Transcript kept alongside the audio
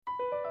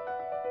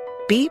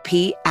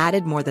BP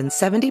added more than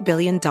 $70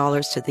 billion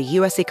to the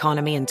U.S.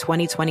 economy in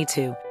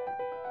 2022.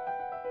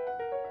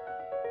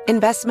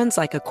 Investments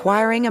like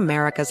acquiring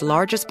America's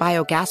largest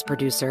biogas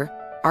producer,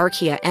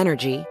 Archaea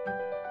Energy,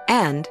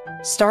 and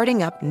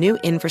starting up new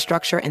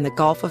infrastructure in the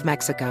Gulf of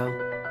Mexico.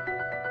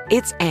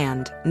 It's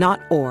and,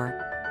 not or.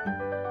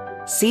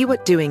 See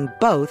what doing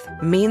both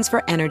means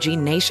for energy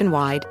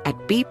nationwide at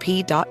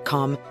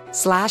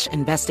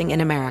bp.com/investing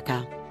in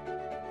America.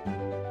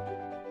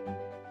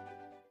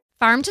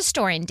 Farm to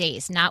store in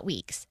days, not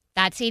weeks.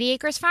 That's 80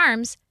 Acres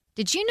Farms.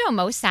 Did you know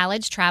most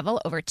salads travel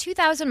over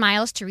 2,000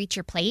 miles to reach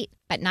your plate?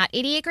 But not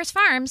 80 Acres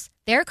Farms.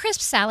 Their crisp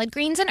salad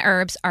greens and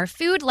herbs are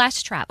food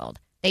less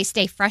traveled. They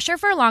stay fresher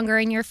for longer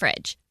in your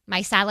fridge.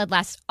 My salad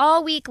lasts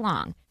all week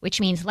long,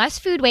 which means less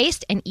food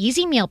waste and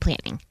easy meal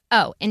planning.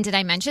 Oh, and did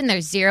I mention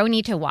there's zero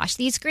need to wash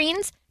these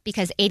greens?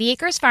 Because 80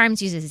 Acres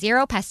Farms uses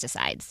zero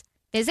pesticides.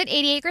 Visit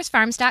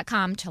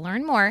 80acresfarms.com to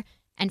learn more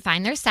and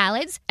find their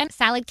salads and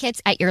salad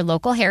kits at your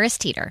local Harris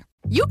Teeter.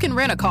 You can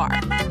rent a car,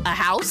 a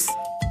house,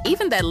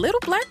 even that little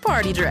black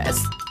party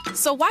dress.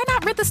 So why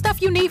not rent the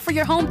stuff you need for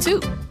your home, too?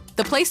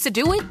 The place to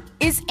do it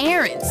is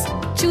Aaron's.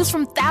 Choose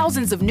from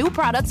thousands of new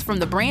products from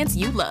the brands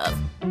you love,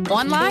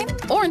 online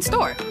or in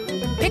store.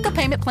 Pick a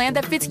payment plan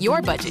that fits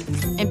your budget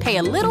and pay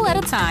a little at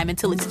a time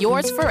until it's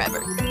yours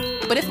forever.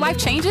 But if life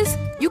changes,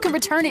 you can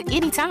return it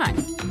anytime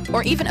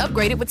or even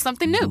upgrade it with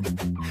something new.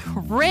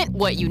 Rent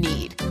what you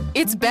need.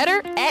 It's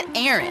better at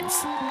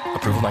Aaron's.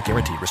 Approval not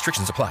guaranteed.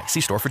 Restrictions apply.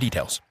 See store for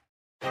details.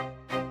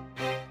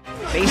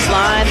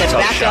 Baseline, then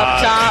back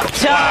up top.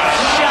 Tough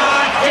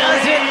shot,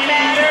 doesn't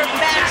matter.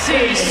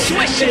 Maxey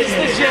swishes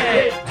the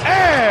J.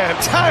 And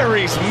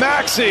Tyrese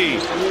Maxey,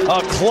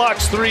 a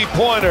clutch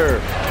three-pointer.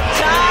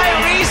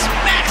 Tyrese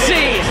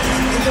Maxey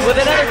with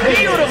another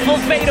beautiful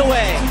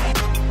fadeaway.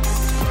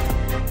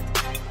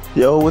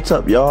 Yo, what's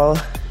up, y'all?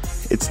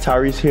 It's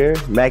Tyrese here,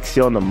 Maxey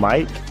on the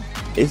mic.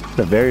 It's been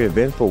a very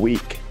eventful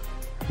week.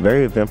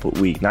 Very eventful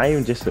week. Not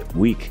even just a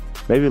week,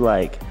 maybe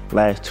like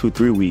last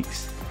 2-3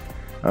 weeks.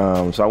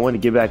 So I wanted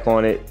to get back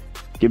on it,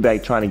 get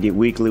back trying to get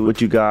weekly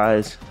with you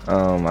guys.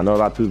 I know a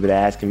lot of people are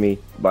asking me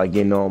about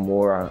getting on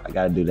more. I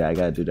got to do that.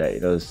 You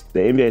know, the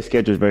NBA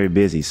schedule is very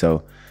busy.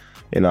 So,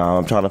 you know,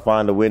 I'm trying to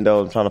find a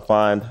window. I'm trying to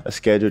find a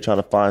schedule, trying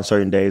to find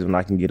certain days when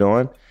I can get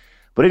on.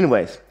 But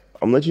anyways,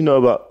 I'm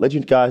gonna let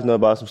you guys know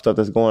about some stuff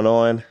that's going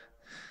on.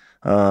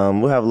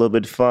 We'll have a little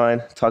bit of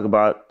fun, talk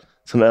about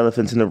some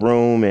elephants in the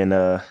room, and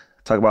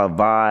talk about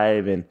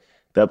vibe and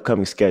the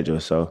upcoming schedule.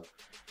 So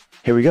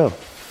here we go.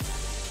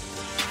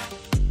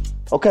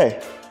 Okay,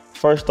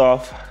 first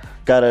off,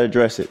 gotta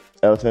address it.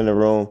 Elephant in the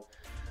room.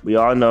 We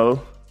all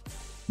know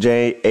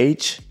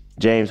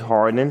James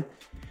Harden,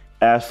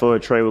 asked for a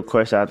trade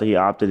request after he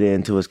opted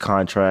into his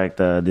contract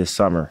this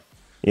summer.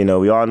 You know,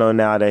 we all know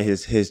now that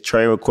his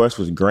trade request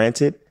was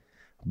granted,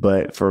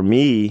 but for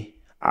me,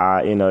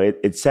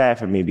 it's sad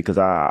for me because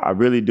I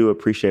really do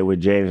appreciate what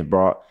James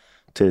brought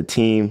to the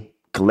team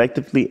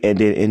collectively and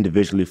then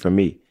individually for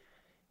me.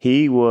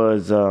 He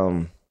was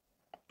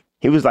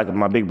like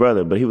my big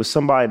brother, but he was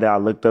somebody that I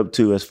looked up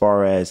to as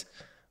far as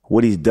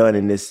what he's done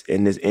in this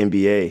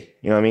NBA.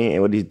 You know what I mean?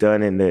 And what he's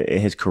done in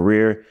his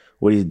career,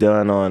 what he's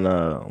done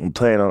on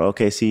playing on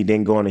OKC,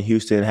 then going to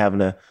Houston,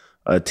 having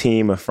a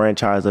team, a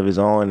franchise of his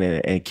own,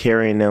 and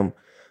carrying them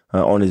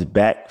on his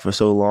back for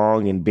so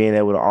long, and being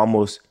able to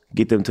almost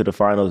get them to the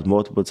finals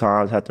multiple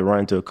times. Had to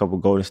run into a couple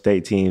Golden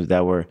State teams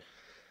that were,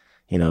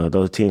 you know,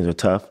 those teams are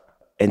tough.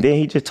 And then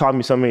he just taught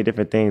me so many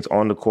different things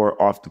on the court,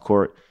 off the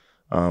court.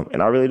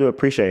 And I really do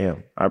appreciate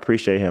him. I feel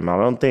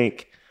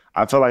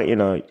like, you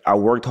know, I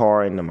worked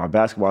hard in my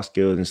basketball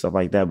skills and stuff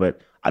like that, but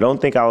I don't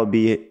think I would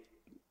be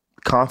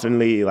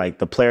confidently like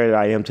the player that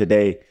I am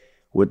today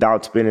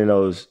without spending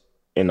those,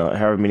 you know,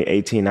 however many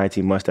 18,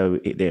 19 months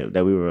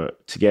that we were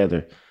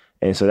together.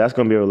 And so that's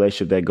going to be a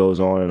relationship that goes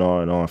on and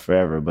on and on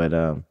forever. But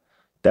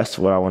that's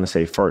what I want to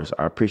say first.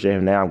 I appreciate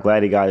him now. I'm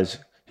glad he got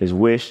his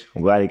wish.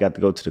 I'm glad he got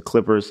to go to the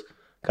Clippers,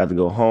 got to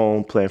go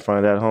home, play in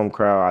front of that home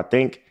crowd.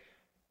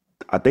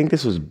 I think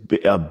this was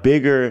a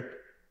bigger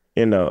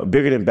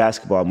than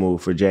basketball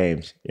move for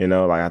James. You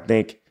know, like I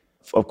think,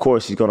 of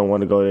course, he's going to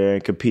want to go there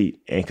and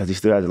compete, and because he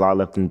still has a lot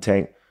left in the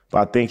tank.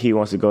 But I think he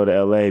wants to go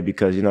to LA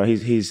because, you know,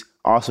 he's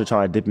also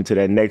trying to dip into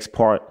that next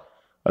part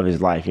of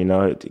his life. You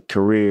know,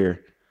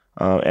 career.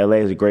 LA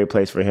is a great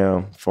place for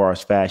him as far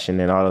as fashion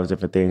and all those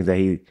different things that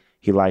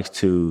he likes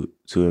to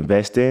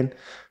invest in.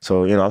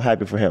 So, you know, I'm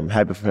happy for him.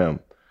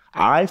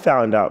 I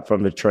found out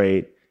from the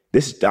trade.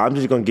 I'm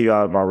just going to give you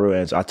all my real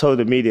answer. I told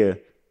the media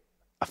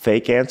a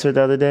fake answer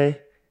the other day,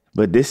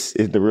 but this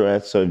is the real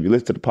answer. So if you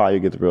listen to the pod,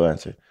 you get the real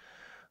answer.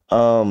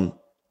 I'm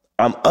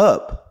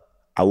up.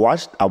 I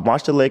watched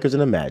the Lakers and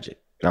the Magic,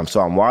 and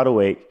I'm wide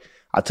awake.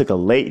 I took a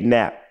late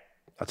nap.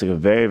 I took a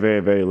very,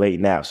 very, very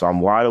late nap. So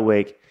I'm wide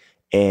awake,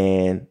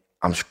 and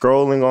I'm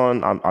scrolling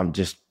on. I'm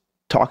just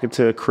talking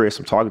to Chris.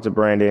 I'm talking to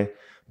Brandon,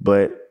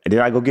 but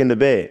then I go get into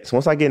bed. So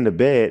once I get into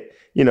bed,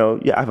 you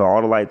know, I have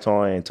all the lights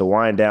on, and to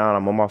wind down,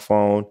 I'm on my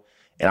phone,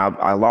 and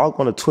I log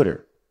on to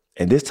Twitter.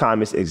 And this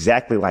time it's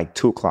exactly like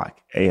 2:00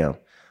 a.m.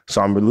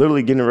 So I'm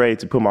literally getting ready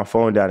to put my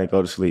phone down and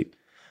go to sleep.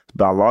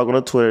 But I log on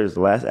to Twitter. It's the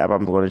last app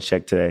I'm going to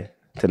check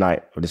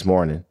tonight, or this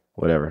morning,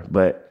 whatever.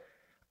 But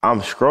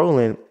I'm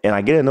scrolling, and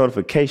I get a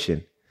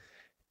notification.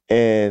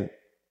 And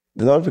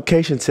the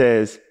notification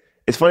says,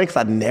 it's funny because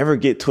I never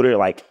get Twitter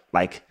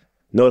like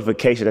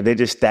notifications that they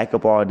just stack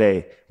up all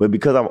day. But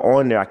because I'm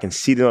on there, I can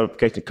see the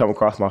notification come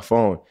across my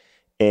phone.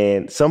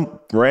 And some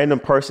random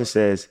person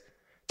says,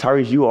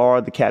 Tyrese, you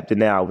are the captain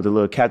now, with the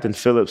little Captain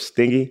Phillips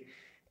thingy.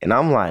 And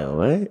I'm like,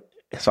 what?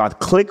 So I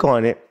click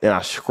on it and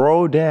I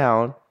scroll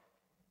down,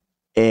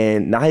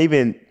 and not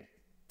even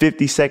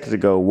 50 seconds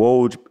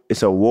ago,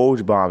 it's a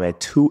Woj bomb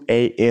at 2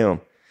 a.m.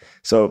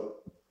 So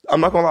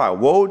I'm not gonna lie,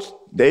 Woj,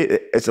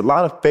 it's a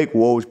lot of fake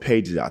Woj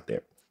pages out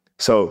there.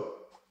 So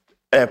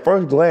at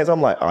first glance,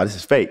 I'm like, oh, this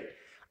is fake.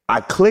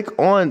 I click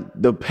on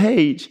the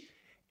page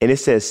and it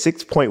says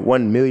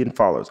 6.1 million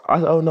followers. I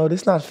said, oh no,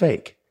 this is not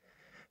fake.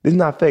 This is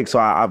not fake. So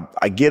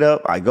I get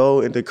up, I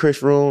go into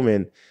Chris' room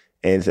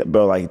and say,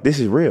 bro, like, this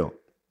is real.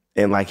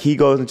 And like, he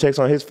goes and checks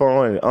on his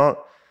phone and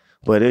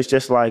but it's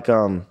just like,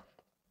 I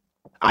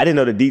didn't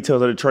know the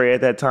details of the trade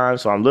at that time.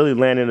 So I'm literally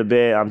laying in the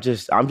bed. I'm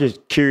just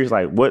curious,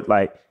 like, what,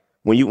 like,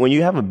 when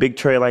you have a big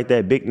trade like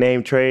that, big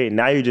name trade,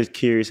 now you're just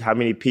curious how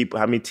many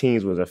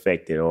teams was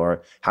affected,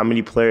 or how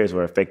many players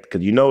were affected.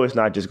 Because you know it's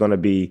not just going to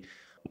be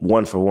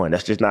one for one.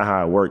 That's just not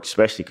how it works,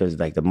 especially because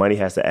like the money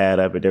has to add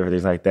up and different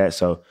things like that.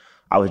 So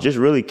I was just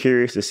really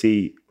curious to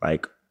see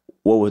like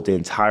what was the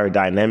entire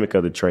dynamic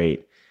of the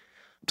trade.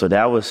 So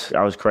that was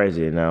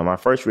crazy. And my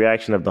first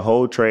reaction of the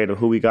whole trade of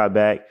who we got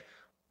back,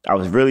 I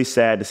was really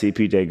sad to see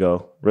PJ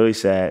go, really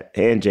sad,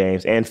 and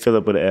James, and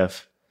Phillip with an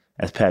F,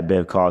 as Pat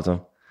Bev calls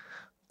him.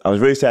 I was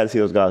really sad to see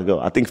those guys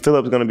go. I think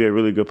Phillip is going to be a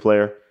really good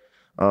player.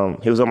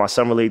 He was on my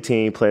summer league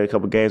team, played a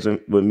couple games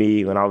with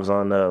me when I was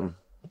on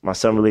my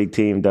summer league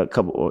team a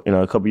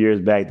couple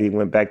years back. Then he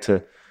went back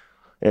to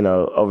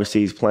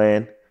overseas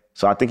playing.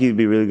 So I think he'd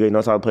be really good. He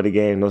knows how to play the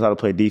game, knows how to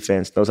play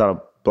defense, knows how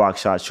to block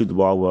shots, shoot the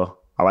ball well.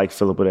 I like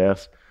Phillip with an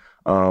F.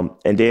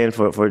 And then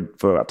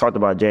for I talked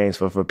about James.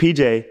 For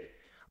PJ,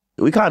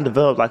 we kind of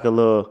developed like a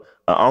little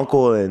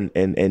uncle and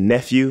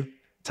nephew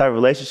type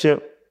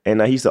relationship. And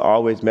he used to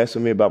always mess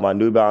with me about my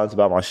New Balance,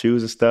 about my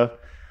shoes and stuff.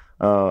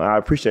 I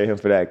appreciate him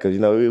for that because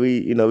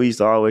we used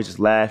to always just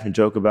laugh and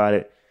joke about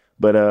it.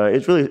 But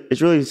it's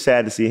really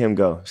sad to see him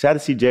go. Sad to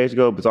see James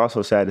go, but it's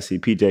also sad to see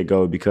PJ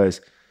go because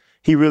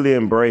he really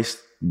embraced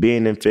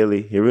being in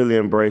Philly. He really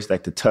embraced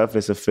like the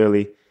toughness of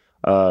Philly.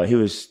 He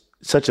was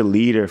such a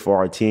leader for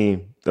our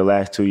team the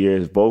last 2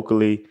 years,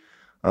 vocally,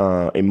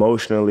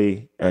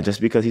 emotionally, and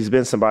just because he's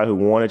been somebody who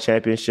won a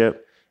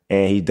championship.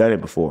 And he's done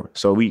it before.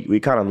 So we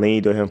kind of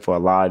leaned on him for a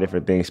lot of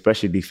different things,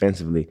 especially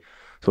defensively.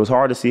 So it's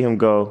hard to see him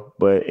go.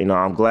 But,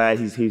 I'm glad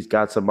he's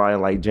got somebody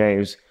like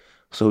James,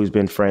 so who's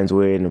been friends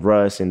with, and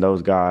Russ and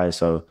those guys.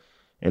 So,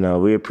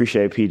 we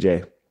appreciate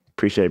PJ.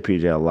 Appreciate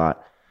PJ a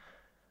lot.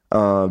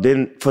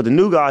 Then for the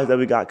new guys that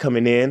we got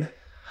coming in,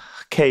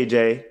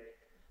 KJ,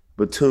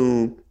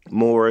 Batum,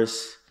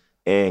 Morris,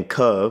 and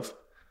Cove.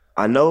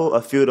 I know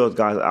a few of those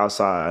guys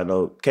outside. I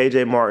know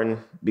KJ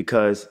Martin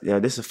because,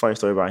 this is a funny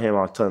story about him.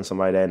 I was telling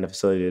somebody that in the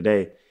facility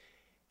today.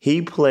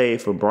 He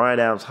played for Bryan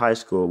Adams High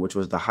School, which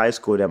was the high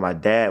school that my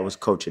dad was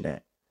coaching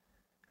at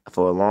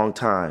for a long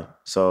time.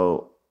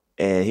 So,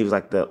 and he was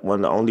like one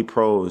of the only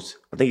pros.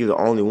 I think he was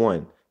the only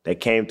one that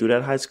came through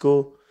that high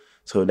school.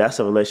 So that's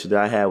a relationship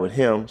that I had with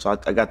him. So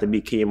I got to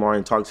meet KJ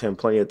Martin, talk to him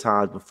plenty of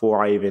times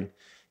before I even,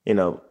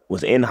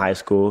 was in high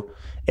school.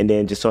 And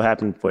then just so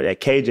happened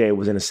that KJ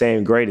was in the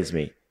same grade as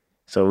me.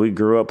 So we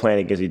grew up playing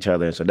against each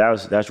other. So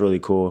that's really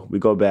cool. We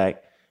go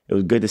back. It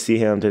was good to see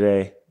him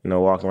today,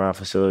 walking around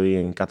facility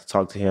and got to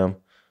talk to him.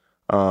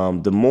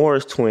 The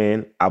Morris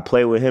twin, I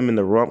played with him in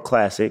the Rump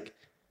Classic,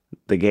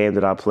 the game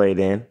that I played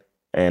in.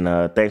 And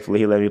thankfully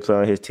he let me play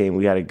on his team.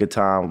 We had a good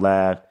time,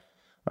 laughed,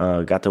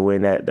 got to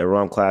win the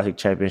Rump Classic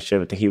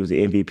championship. I think he was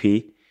the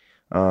MVP.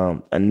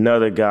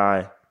 Another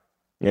guy,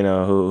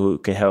 who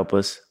can help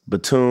us.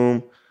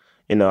 Batum,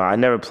 I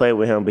never played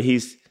with him, but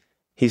he's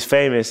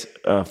famous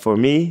for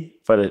me,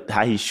 for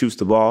how he shoots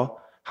the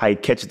ball, how he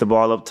catches the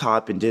ball up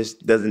top and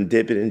just doesn't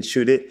dip it and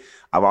shoot it.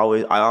 I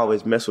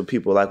always mess with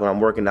people, like when I'm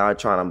working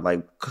out, I'm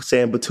like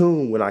saying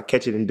Batum when I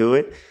catch it and do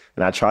it,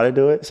 and I try to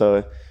do it.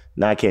 So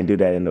now I can't do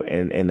that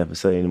in the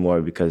facility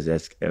anymore because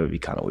it would be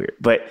kind of weird.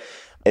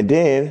 And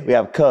then we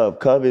have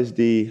Cub. Cub is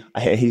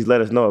he's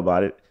let us know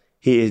about it.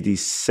 He is the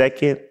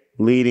second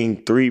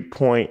leading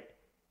three-point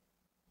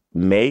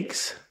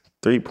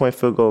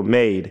field goal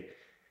made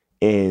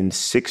in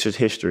Sixers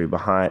history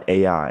behind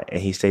AI,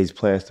 and he says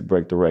plans to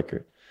break the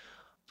record.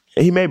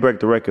 And he may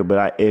break the record,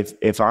 but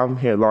if I'm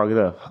here long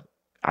enough,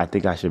 I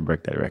think I should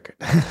break that record.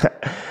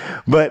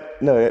 But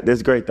no,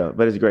 it's great though.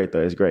 It's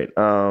great.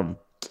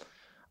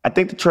 I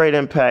think the trade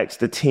impacts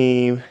the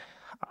team.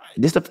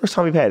 This is the first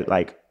time we've had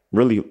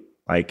really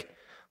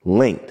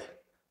linked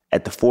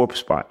at the 4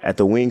 spot, at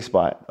the wing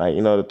spot,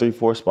 the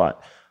 3-4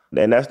 spot.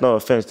 And that's no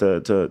offense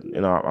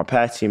to our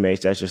past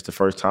teammates. That's just the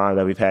first time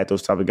that we've had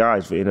those type of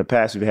guys. In the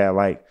past, we've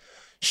had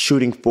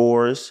shooting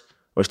 4s,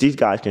 which these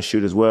guys can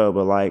shoot as well,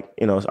 but like,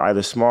 it's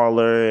either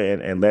smaller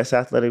and less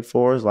athletic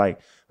forwards, like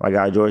my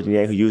guy Jordan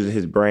Yang, who uses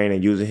his brain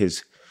and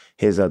uses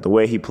his the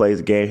way he plays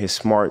the game, his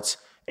smarts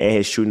and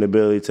his shooting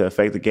ability to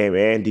affect the game,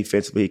 and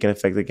defensively he can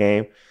affect the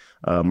game.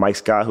 Mike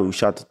Scott, who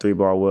shot the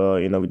 3-ball well,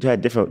 we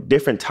had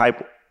different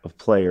type of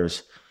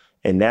players.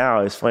 And now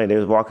it's funny, they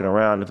was walking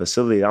around the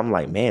facility. I'm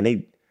like, man,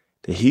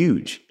 they're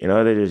huge.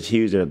 They're just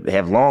huge. They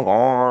have long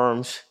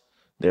arms.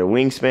 Their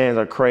wingspans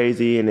are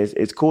crazy, and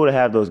it's cool to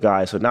have those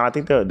guys. So now I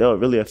think they'll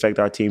really affect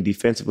our team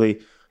defensively.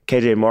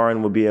 KJ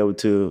Martin will be able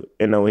to,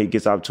 when he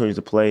gets opportunities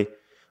to play,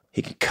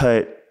 he can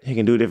cut, he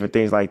can do different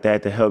things like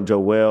that to help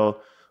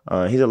Joel.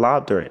 He's a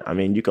lob threat. I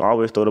mean, you can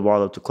always throw the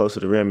ball up too close to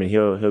the rim, and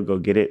he'll go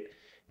get it.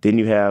 Then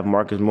you have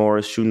Marcus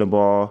Morris shooting the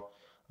ball,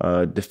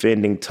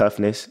 defending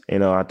toughness.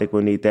 I think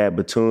we need that.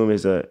 Batum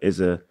is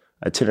a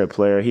tenor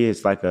player. He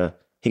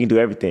can do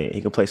everything.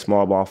 He can play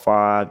small ball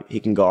 5. He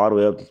can go all the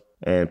way up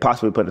and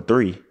possibly put a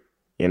 3,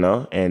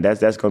 and that's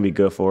going to be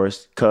good for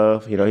us.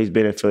 Cove, he's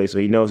been in Philly, so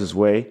he knows his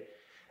way.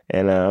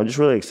 And I'm just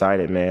really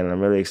excited, man. I'm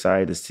really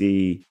excited to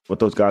see what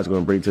those guys are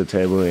going to bring to the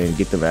table and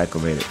get them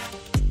acclimated.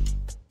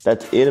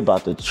 That's it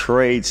about the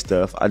trade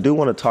stuff. I do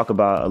want to talk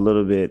about a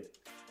little bit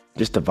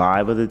just the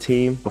vibe of the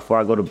team before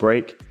I go to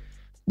break.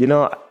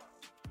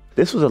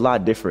 This was a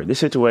lot different. This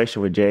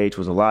situation with JH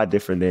was a lot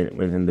different than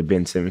within the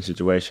Ben Simmons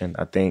situation,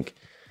 I think.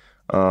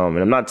 And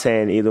I'm not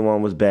saying either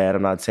one was bad.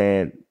 I'm not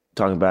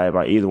talking bad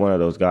about either one of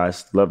those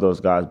guys. Love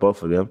those guys,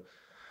 both of them.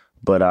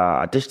 But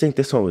I just think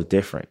this one was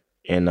different.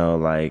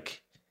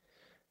 Like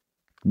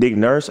Nick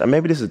Nurse,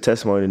 maybe this is a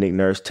testimony to Nick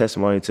Nurse,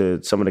 testimony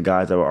to some of the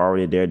guys that were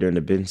already there during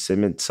the Ben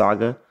Simmons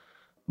saga.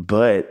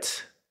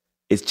 But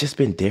it's just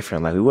been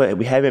different. Like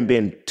we haven't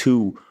been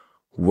too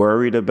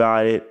worried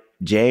about it.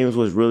 James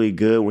was really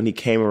good when he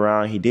came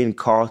around. He didn't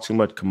cause too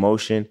much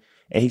commotion.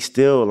 And he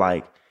still,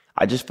 I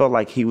just felt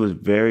like he was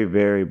very,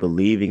 very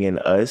believing in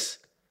us.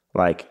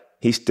 Like,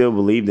 he still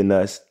believed in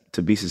us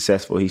to be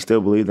successful. He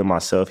still believed in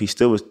myself. He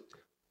still was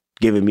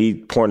giving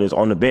me pointers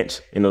on the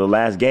bench, the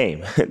last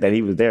game that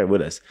he was there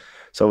with us.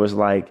 So it's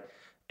like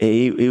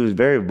he was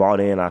very bought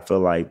in, I feel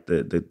like,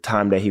 the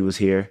time that he was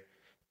here.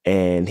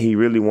 And he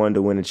really wanted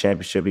to win a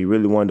championship. He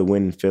really wanted to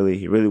win in Philly.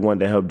 He really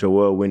wanted to help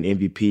Joel win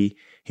MVP.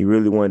 He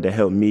really wanted to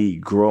help me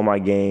grow my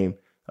game,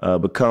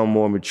 become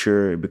more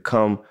mature,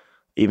 become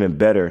even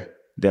better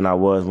than I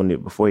was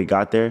before he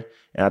got there.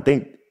 And I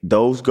think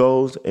those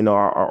goals,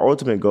 our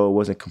ultimate goal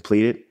wasn't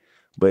completed,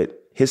 but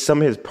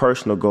some of his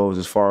personal goals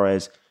as far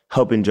as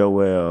helping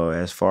Joel,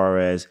 as far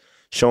as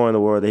showing the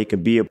world that he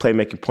can be a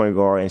playmaking point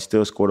guard and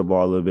still score the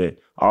ball a little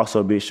bit.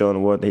 Also be showing the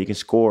world that he can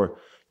score,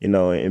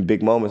 in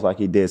big moments like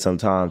he did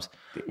sometimes.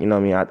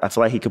 I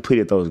feel like he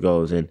completed those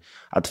goals, and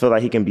I feel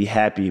like he can be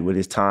happy with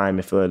his time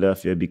in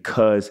Philadelphia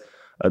because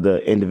of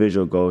the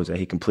individual goals that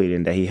he completed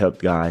and that he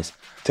helped guys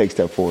take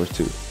step forwards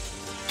too.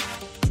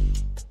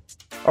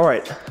 All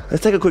right,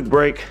 let's take a quick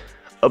break.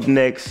 Up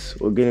next,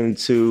 we'll get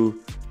into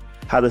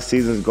how the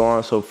season's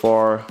gone so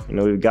far.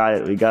 We got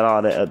it. We got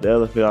all the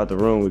elephant out the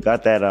room. We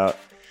got that out.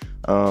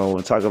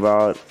 We'll talk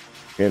about,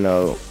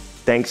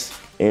 thanks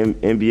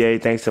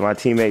NBA, thanks to my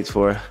teammates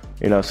for,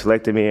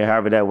 selecting me and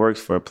however that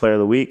works for Player of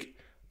the Week.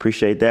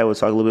 Appreciate that. We'll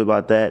talk a little bit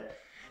about that.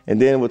 And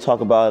then we'll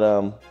talk about,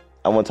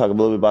 I want to talk a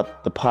little bit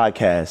about the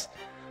podcast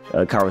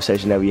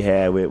conversation that we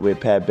had with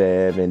Pat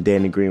Bev and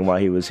Danny Green while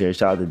he was here.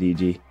 Shout out to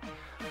DG.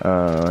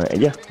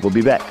 And yeah, we'll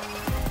be back.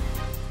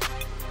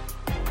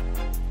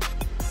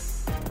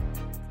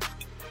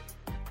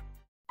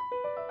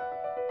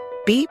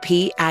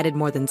 BP added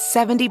more than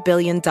 $70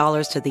 billion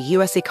to the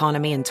U.S.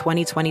 economy in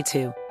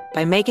 2022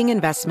 by making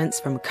investments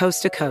from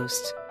coast to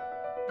coast.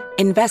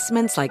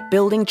 Investments like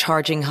building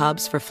charging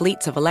hubs for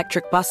fleets of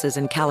electric buses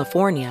in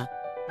California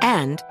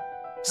and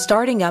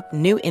starting up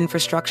new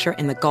infrastructure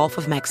in the Gulf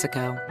of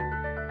Mexico.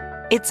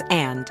 It's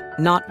and,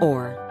 not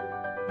or.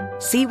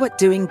 See what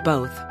doing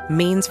both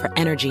means for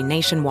energy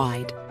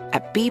nationwide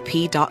at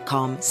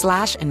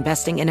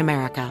bp.com/investing in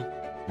America.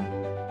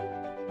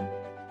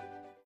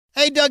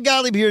 Hey, Doug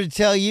Gottlieb here to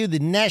tell you the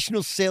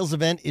national sales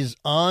event is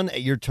on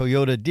at your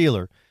Toyota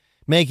dealer,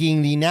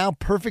 making the now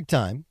perfect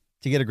time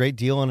to get a great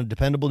deal on a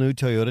dependable new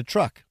Toyota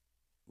truck,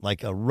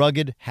 like a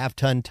rugged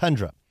half-ton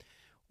Tundra.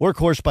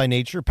 Workhorse by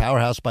nature,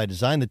 powerhouse by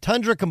design, the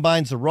Tundra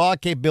combines the raw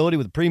capability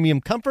with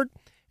premium comfort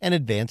and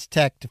advanced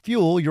tech to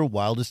fuel your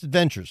wildest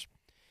adventures.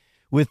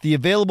 With the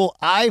available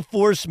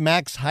iForce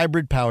Max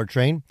hybrid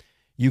powertrain,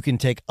 you can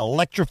take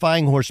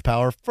electrifying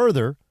horsepower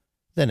further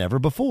than ever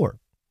before.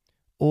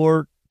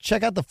 Or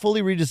check out the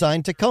fully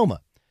redesigned Tacoma.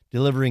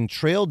 Delivering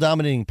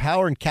trail-dominating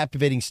power and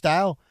captivating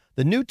style,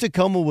 the new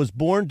Tacoma was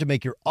born to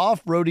make your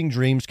off-roading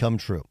dreams come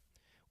true.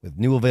 With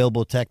new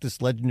available tech,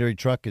 this legendary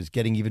truck is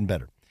getting even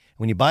better.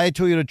 When you buy a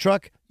Toyota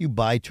truck, you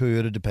buy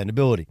Toyota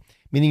dependability,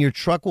 meaning your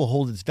truck will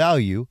hold its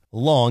value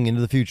long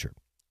into the future.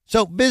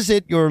 So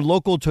visit your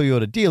local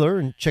Toyota dealer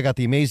and check out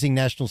the amazing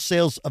national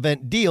sales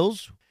event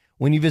deals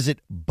when you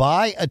visit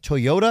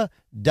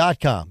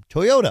buyatoyota.com.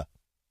 Toyota,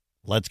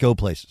 let's go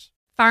places.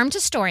 Farm to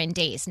store in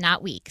days,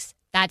 not weeks.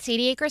 That's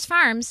 80 Acres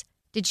Farms.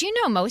 Did you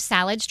know most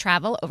salads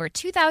travel over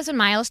 2,000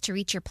 miles to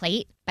reach your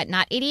plate? But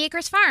not 80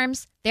 Acres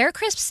Farms. Their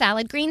crisp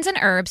salad greens and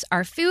herbs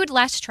are food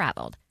less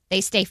traveled.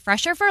 They stay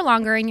fresher for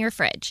longer in your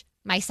fridge.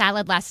 My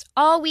salad lasts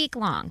all week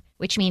long,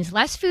 which means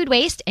less food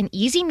waste and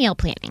easy meal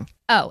planning.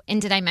 Oh, and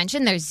did I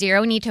mention there's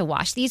zero need to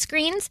wash these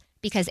greens?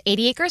 Because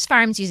 80 Acres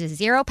Farms uses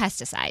zero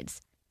pesticides.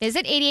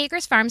 Visit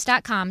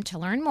 80acresfarms.com to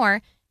learn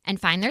more and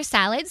find their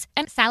salads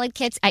and salad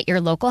kits at your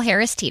local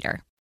Harris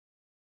Teeter.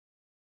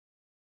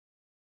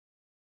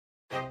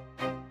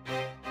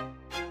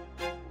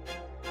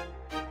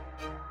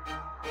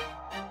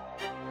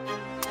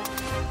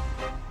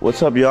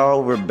 What's up,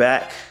 y'all? We're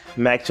back.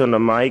 Max on the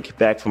mic,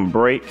 back from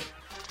break.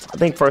 I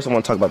think first I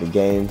want to talk about the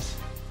games.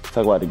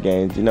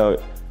 You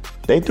know,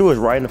 they threw us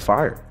right in the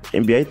fire.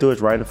 NBA threw us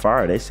right in the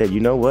fire. They said,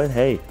 you know what?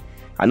 Hey,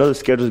 I know the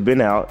schedule's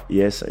been out.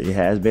 Yes, it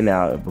has been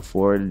out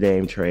before the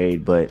Dame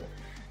trade, but,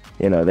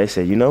 you know, they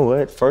said, you know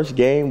what? First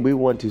game, we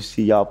want to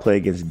see y'all play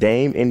against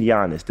Dame and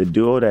Giannis, the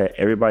duo that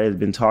everybody has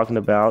been talking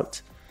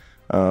about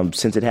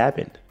since it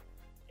happened.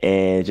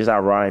 And it's just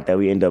ironic that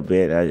we end up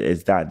in,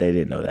 it's not, they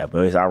didn't know that,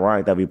 but it's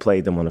ironic that we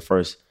played them on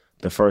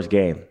the first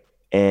game.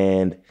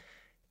 And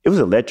it was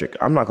electric.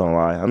 I'm not going to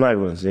lie. I'm not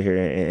even going to sit here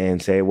and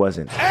say it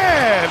wasn't.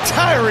 And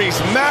Tyrese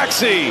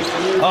Maxey,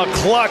 a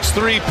clutch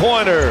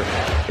three-pointer.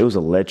 It was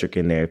electric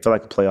in there. It felt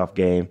like a playoff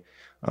game.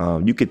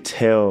 You could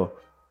tell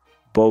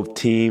both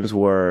teams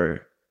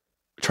were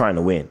trying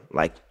to win.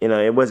 Like, you know,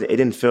 it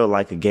didn't feel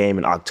like a game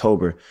in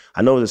October.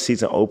 I know it was a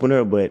season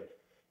opener, but,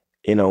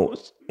 you know,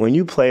 when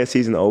you play a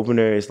season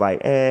opener, it's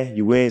like,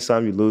 you win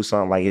some, you lose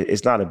some. Like,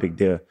 it's not a big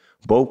deal.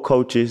 Both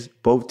coaches,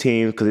 both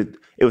teams, because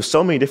it was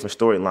so many different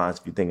storylines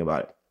if you think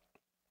about it.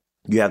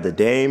 You have the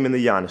Dame and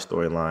the Giannis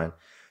storyline.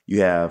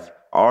 You have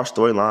our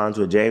storylines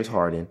with James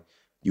Harden.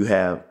 You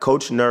have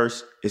Coach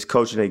Nurse is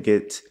coaching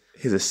against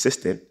his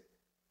assistant,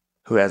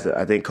 who has,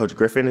 I think Coach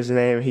Griffin is his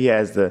name. He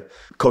has the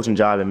coaching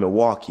job in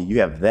Milwaukee. You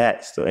have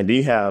that. And then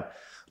you have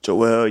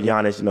Joel,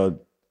 Giannis, you know,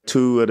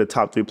 two of the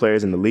top three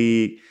players in the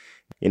league.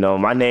 You know,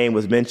 my name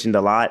was mentioned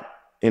a lot,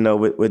 you know,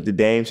 with the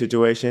Dame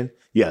situation.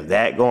 You have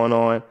that going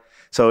on.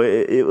 So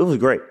it was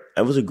great.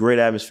 It was a great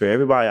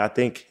atmosphere. I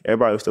think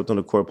everybody who stepped on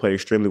the court played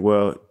extremely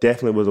well.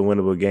 Definitely was a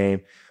winnable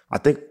game. I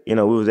think, you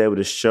know, we was able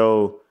to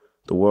show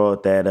the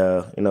world that,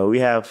 you know, we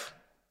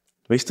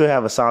still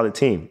have a solid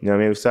team. You know what I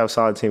mean? We still have a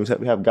solid team.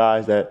 We have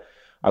guys that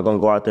are going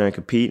to go out there and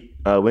compete.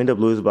 We end up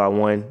losing by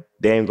one.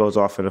 Dame goes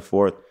off in the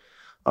fourth.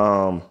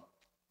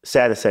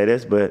 Sad to say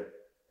this, but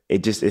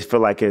it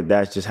felt like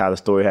that's just how the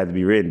story had to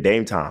be written.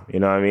 Dame time, you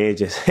know what I mean? It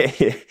just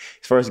his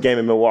first game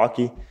in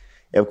Milwaukee.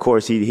 Of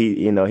course,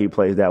 he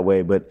plays that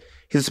way, but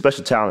he's a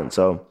special talent,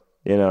 so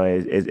you know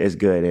it's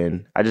good.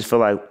 And I just feel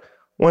like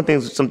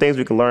some things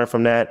we can learn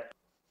from that.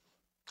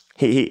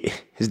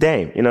 His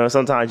Dame. You know,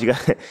 sometimes you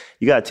got to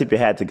tip your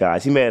hat to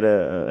guys. He made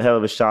a hell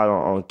of a shot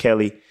on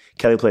Kelly.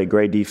 Kelly played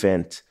great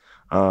defense.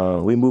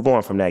 We move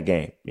on from that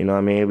game. You know what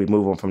I mean? We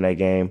move on from that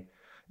game,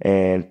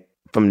 and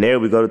from there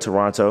we go to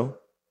Toronto.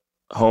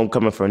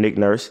 Homecoming for Nick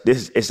Nurse.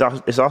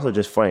 It's also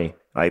just funny.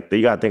 Like,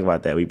 you got to think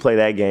about that. We play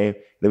that game,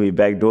 then we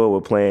backdoor.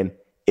 We're playing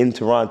in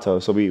Toronto,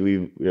 so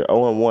we're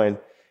 0-1,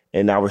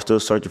 and now we're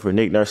still searching for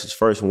Nick Nurse's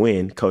first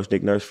win, Coach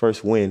Nick Nurse's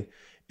first win,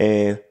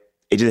 and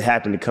it just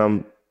happened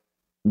to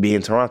be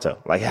in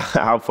Toronto. Like,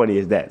 how funny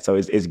is that? So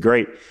it's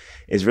great.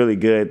 It's really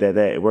good that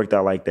it worked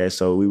out like that.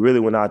 So we really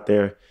went out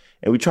there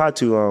and we tried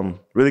to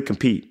really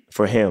compete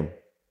for him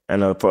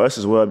and for us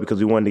as well, because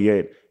we wanted to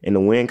get in the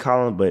win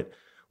column, but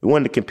we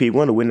wanted to compete. We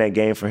wanted to win that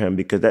game for him,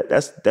 because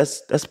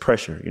that's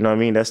pressure. You know what I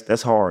mean?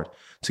 That's hard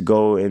to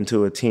go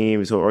into a team,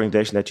 into an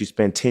organization that you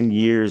spend 10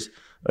 years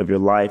of your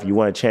life. You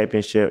won a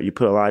championship. You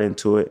put a lot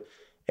into it.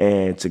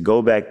 And to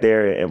go back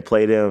there and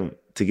play them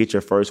to get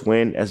your first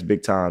win, that's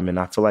big time. And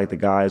I feel like the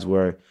guys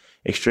were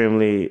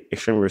extremely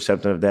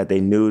receptive of that.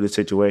 They knew the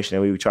situation,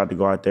 and we tried to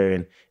go out there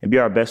and be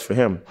our best for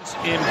him.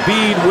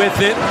 Embiid with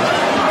it.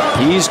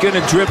 He's going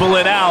to dribble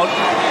it out.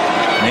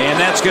 And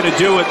that's going to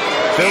do it.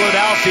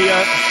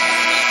 Philadelphia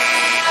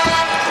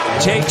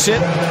takes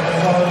it.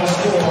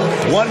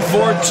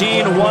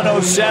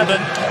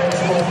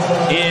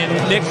 114-107 in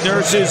Nick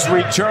Nurse's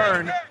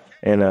return.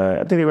 And I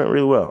think they went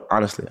really well,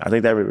 honestly. I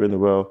think that went really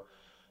well.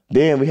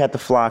 Then we had to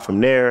fly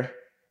from there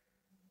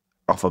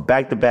off a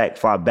back-to-back,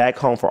 fly back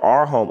home for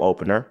our home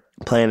opener,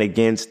 playing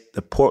against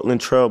the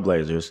Portland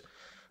Trailblazers,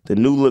 the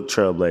new-look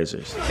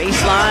Trailblazers.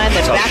 Baseline,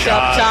 the back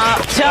up top.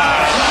 Tough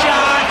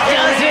shot,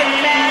 doesn't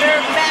matter.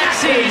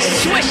 Maxey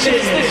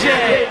swishes the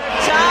J.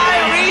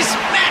 Tyrese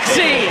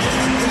Maxey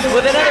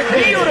with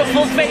another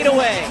beautiful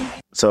fadeaway.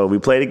 So we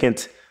played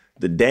against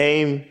the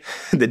Dame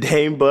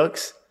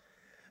Bucks.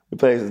 We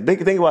played.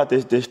 Think about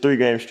this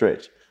 3-game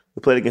stretch.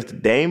 We played against the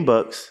Dame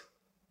Bucks.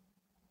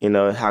 You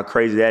know how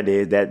crazy that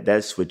is.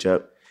 That switch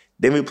up.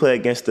 Then we play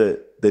against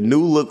the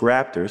new look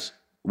Raptors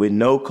with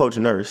no Coach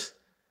Nurse.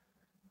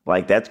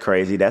 Like, that's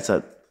crazy. That's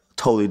a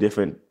totally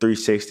different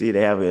 360.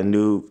 They have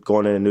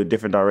going in a new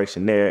different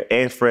direction there.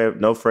 And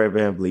no Fred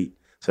VanVleet.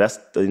 So that's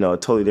a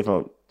totally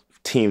different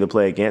team to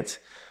play against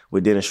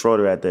with Dennis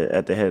Schroeder at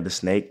the head of the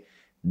snake.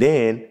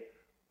 Then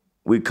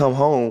we come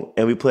home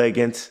and we play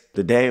against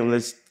the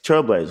Dameless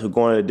Trailblazers, who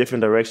go in a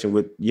different direction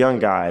with young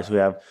guys who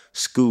have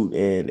Scoot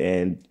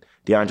and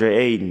DeAndre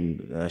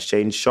Ayton,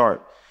 Shaedon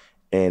Sharpe,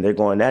 and they're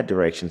going that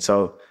direction.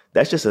 So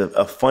that's just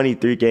a funny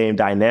 3-game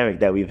dynamic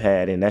that we've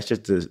had, and that's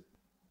just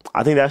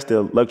I think that's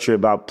the luxury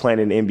about playing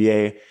in the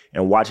NBA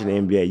and watching the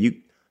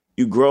NBA.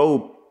 You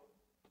grow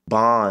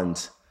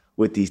bonds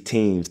with these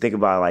teams. Think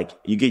about it, like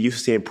you get used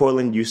to seeing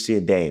Portland, you see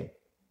Dame.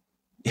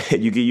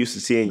 You get used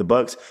to seeing the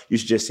Bucks, you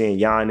should just seeing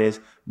Giannis,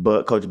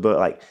 Coach Bud.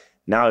 Like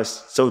now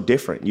it's so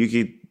different. You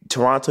get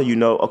Toronto,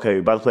 okay, we're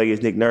about to play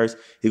against Nick Nurse.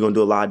 He's gonna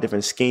do a lot of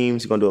different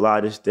schemes. He's gonna do a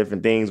lot of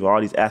different things with all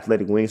these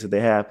athletic wings that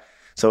they have.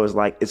 So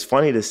it's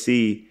funny to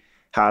see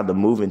how the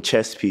moving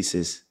chess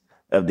pieces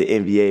of the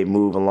NBA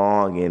move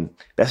along, and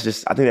I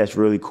think that's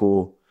really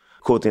cool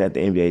thing that the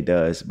NBA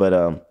does. But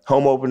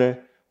home opener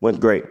went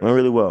great, went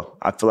really well.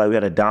 I feel like we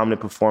had a dominant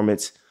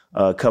performance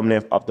coming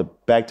in off the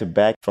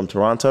back-to-back from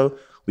Toronto.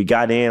 We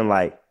got in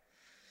like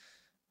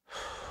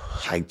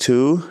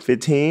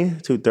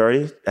 2:15,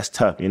 2:30. That's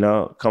tough,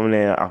 coming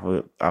in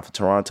off of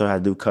Toronto,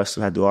 had to do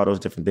custom, had to do all those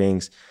different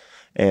things.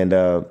 And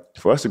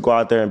for us to go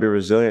out there and be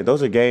resilient,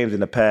 those are games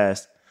in the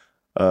past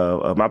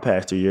of my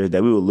past 3 years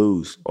that we would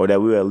lose or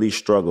that we would at least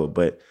struggle.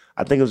 But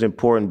I think it was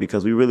important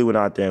because we really went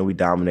out there and we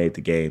dominated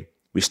the game.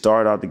 We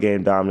started out the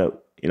game dominant.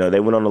 They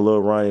went on a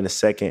little run in the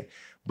second,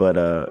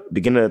 but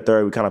beginning of the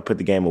third, we kind of put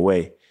the game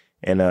away.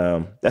 And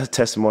that's a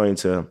testimony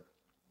to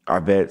our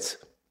vets.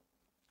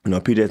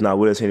 PJ's not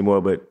with us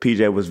anymore, but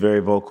PJ was very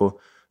vocal.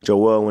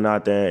 Joel went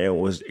out there and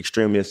was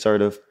extremely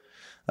assertive.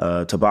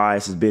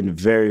 Tobias has been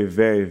very,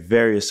 very,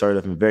 very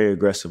assertive and very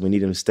aggressive. We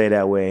need him to stay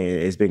that way,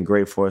 and it's been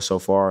great for us so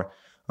far.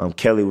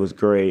 Kelly was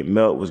great.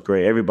 Melt was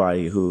great.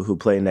 Everybody who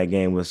played in that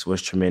game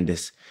was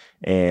tremendous.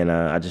 And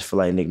I just feel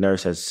like Nick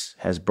Nurse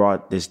has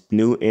brought this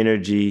new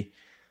energy,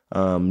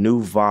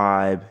 new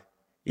vibe.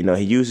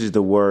 He uses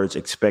the words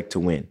 "expect to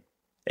win"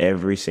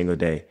 every single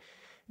day.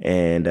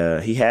 And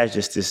he has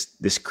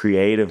just this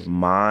creative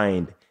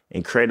mind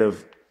and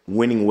creative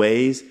winning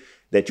ways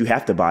that you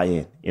have to buy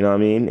in. You know what I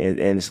mean?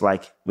 And it's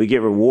like we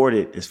get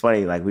rewarded. It's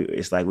funny,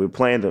 it's like we're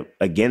playing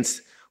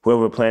against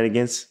whoever we're playing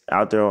against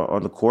out there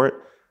on the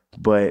court,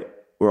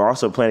 but we're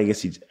also playing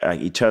against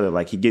each other.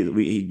 Like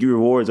he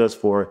rewards us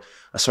for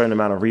a certain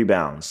amount of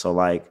rebounds. So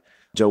like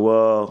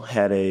Joel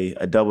had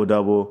a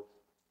double-double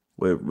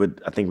with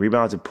I think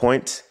rebounds and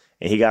points.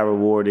 And he got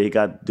rewarded. He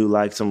got to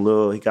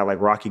do he got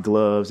Rocky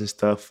gloves and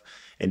stuff.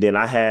 And then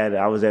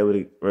I was able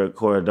to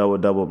record a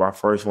double-double, my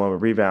first one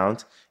with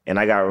rebounds. And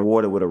I got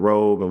rewarded with a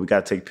robe, and we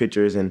got to take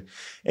pictures. And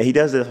he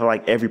does this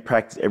for every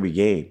practice, every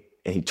game.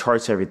 And he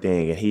charts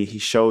everything, and he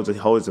shows it,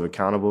 holds them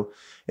accountable.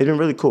 It's been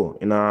really cool.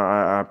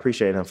 I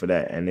appreciate him for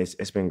that. And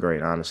it's been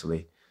great,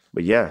 honestly.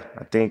 But yeah,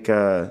 I think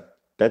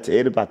that's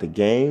it about the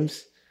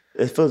games.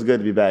 It feels good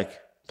to be back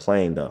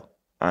playing, though,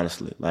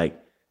 honestly.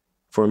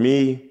 For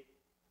me,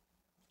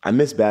 I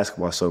miss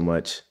basketball so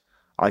much.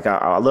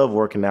 I love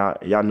working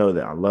out. Y'all know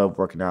that I love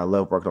working out. I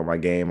love working on my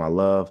game. I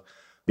love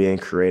being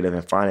creative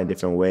and finding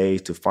different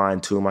ways to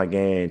fine-tune my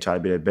game and try to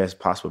be the best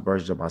possible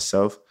version of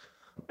myself.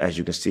 As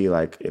you can see,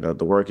 the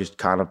work is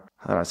kind of,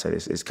 how do I say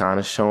this? It's kind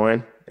of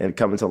showing and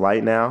coming to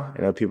light now.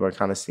 People are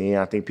kind of seeing.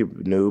 I think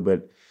people knew,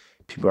 but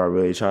people are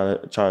really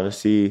starting to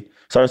see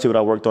what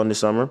I worked on this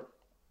summer.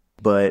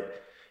 But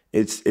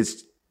it's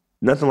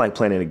nothing like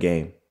playing in a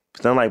game.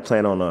 It's not like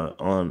playing on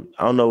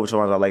I don't know which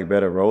ones I like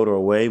better, road or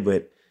away,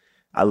 but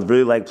I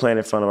really like playing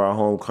in front of our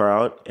home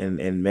crowd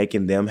and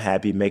making them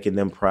happy, making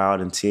them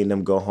proud, and seeing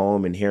them go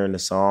home and hearing the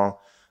song.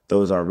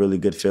 Those are really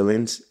good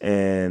feelings,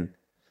 and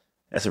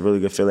that's a really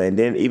good feeling. And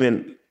then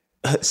even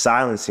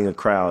silencing a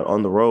crowd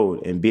on the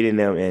road and beating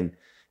them and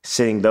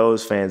sending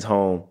those fans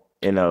home,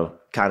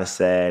 kind of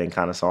sad and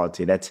kind of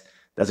salty. That's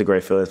a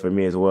great feeling for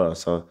me as well.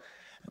 So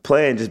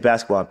playing just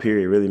basketball,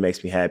 period, really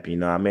makes me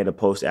happy. I made a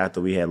post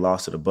after we had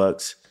lost to the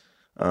Bucks,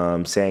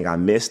 saying I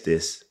missed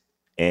this,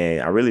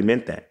 and I really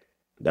meant that.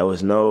 There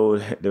was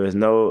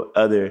no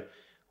other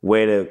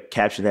way to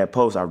capture that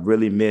post. I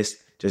really missed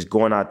just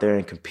going out there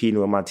and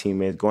competing with my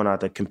teammates, going out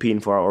there competing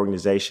for our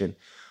organization,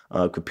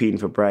 competing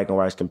for bragging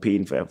rights,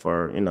 competing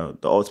for the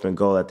ultimate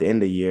goal at the end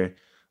of the year,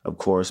 of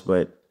course.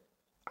 But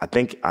I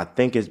think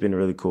it's been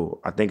really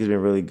cool. I think it's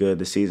been really good.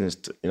 The season's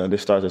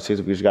this starts the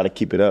season. We just got to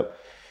keep it up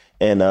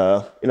and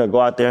go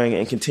out there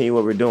and continue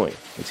what we're doing.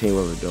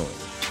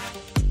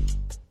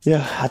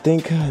 Yeah, I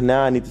think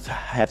now I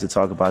have to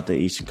talk about the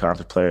Eastern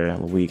Conference Player of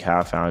the Week, how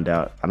I found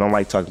out. I don't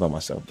like talking about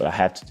myself, but I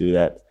have to do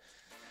that.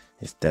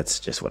 That's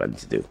just what I need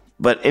to do.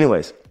 But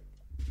anyways,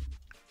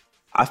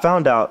 I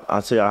found out,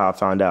 I'll tell you how I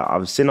found out. I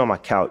was sitting on my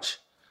couch,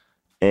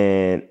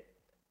 and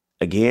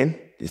again,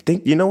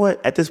 you know what?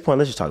 At this point,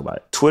 let's just talk about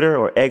it. Twitter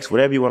or X,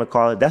 whatever you want to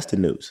call it, that's the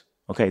news.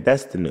 Okay,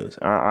 that's the news.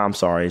 I'm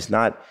sorry, it's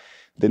not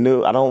the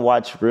news. I don't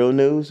watch real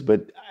news,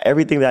 but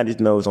everything that I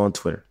just know is on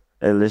Twitter.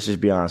 And let's just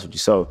be honest with you.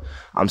 So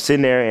I'm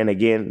sitting there, and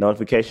again,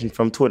 notification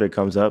from Twitter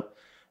comes up,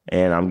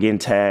 and I'm getting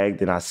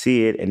tagged, and I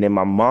see it. And then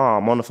my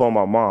mom, I'm on the phone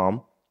with my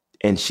mom,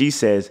 and she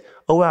says,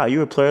 "Oh, wow,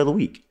 you're a Player of the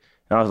Week."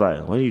 And I was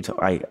like, what are you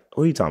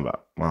talking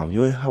about, Mom?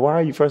 Why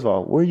are you, first of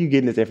all, where are you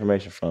getting this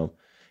information from?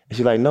 And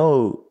she's like,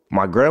 no,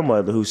 my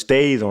grandmother who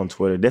stays on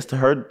Twitter, that's to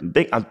her,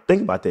 I'm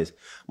thinking about this.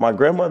 My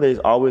grandmother is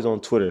always on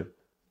Twitter.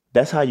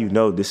 That's how you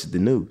know this is the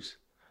news.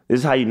 This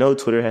is how you know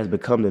Twitter has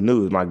become the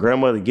news. My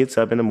grandmother gets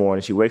up in the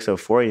morning, she wakes up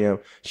 4 a.m.,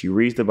 she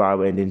reads the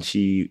Bible, and then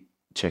she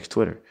checks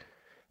Twitter.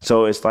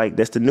 So it's like,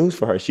 that's the news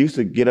for her. She used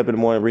to get up in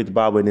the morning, read the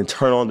Bible, and then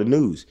turn on the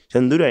news. She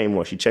doesn't do that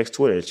anymore. She checks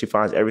Twitter. She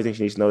finds everything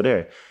she needs to know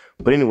there.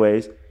 But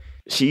anyways,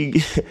 she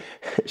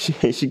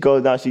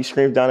goes down, she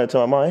screams down and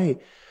tells my mom,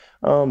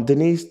 hey,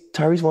 Denise,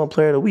 Tyrese won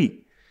Player of the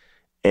Week.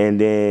 And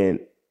then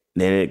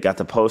it got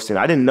to posting.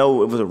 I didn't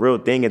know it was a real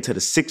thing until the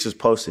Sixers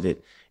posted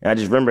it. And I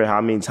just remember how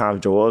many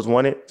times Joel's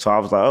won it. So I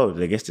was like, oh,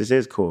 I guess this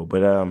is cool.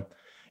 But,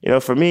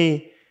 for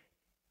me,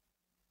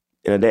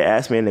 they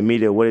asked me in the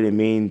media, what did it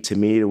mean to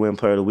me to win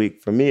Player of the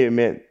Week? For me, it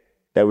meant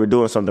that we're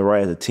doing something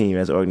right as a team,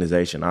 as an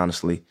organization,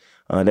 honestly.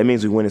 That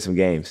means we're winning some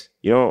games.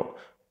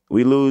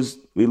 We lose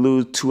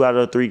 2 out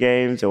of 3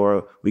 games,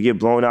 or we get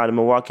blown out in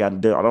Milwaukee. I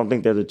don't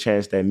think there's a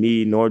chance that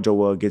me nor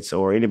Joel gets,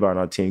 or anybody on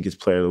our team gets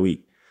Player of the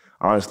Week.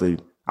 Honestly,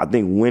 I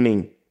think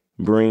winning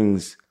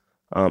brings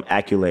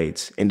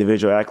accolades,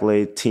 individual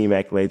accolades, team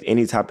accolades,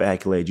 any type of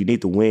accolade. You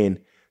need to win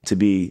to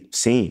be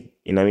seen.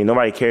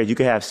 Nobody cares. You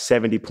could have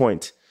 70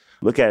 points.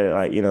 Look at it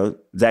like,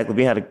 Zach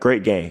LaVine had a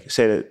great game.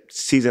 Set a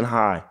season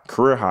high,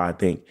 career high, I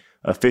think,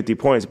 of 50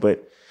 points,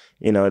 but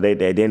they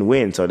didn't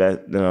win, so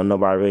that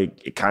nobody really,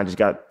 it kind of just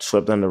got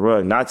swept under the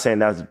rug. Not saying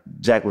that's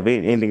Zach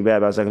LaVine, anything bad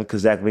about Zach,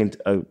 because Zach LaVine's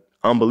an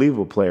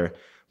unbelievable player,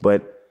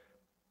 but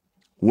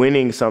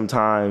winning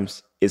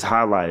sometimes is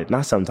highlighted.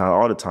 Not sometimes,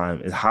 all the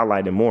time, is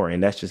highlighted more,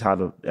 and that's just how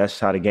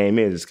the game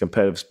is. It's a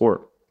competitive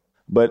sport,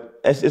 but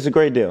it's a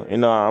great deal.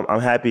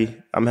 I'm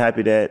happy. I'm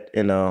happy that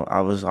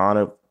I was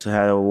honored to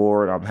have the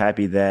award. I'm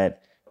happy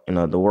that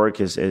the work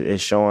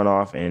is showing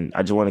off, and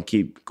I just want to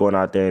keep going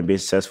out there and being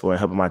successful and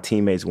helping my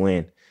teammates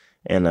win.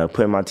 And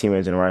putting my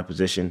teammates in the right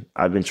position.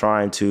 I've been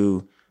trying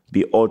to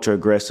be ultra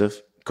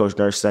aggressive. Coach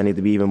Nurse said I need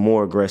to be even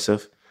more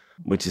aggressive,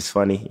 which is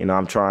funny.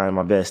 I'm trying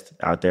my best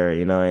out there,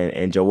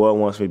 and Joel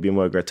wants me to be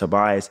more aggressive.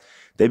 Tobias,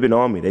 they've been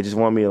on me. They just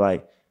want me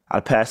I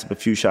pass up a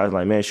few shots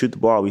like, man, shoot the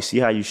ball. We see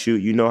how you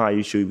shoot. You know how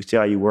you shoot. We see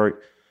how you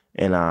work.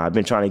 And I've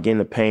been trying to get in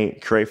the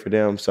paint, create for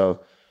them. So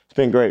it's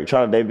been great.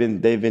 They've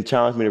been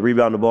challenging me to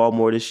rebound the ball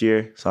more this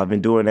year. So I've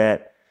been doing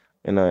that,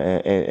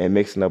 and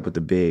mixing up with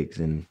the bigs.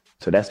 And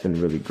so that's been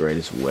really great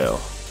as well.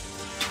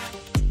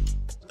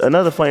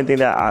 Another funny thing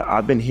that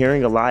I've been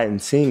hearing a lot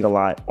and seeing a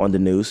lot on the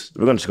news,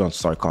 we're just going to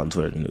start calling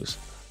Twitter the news,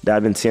 that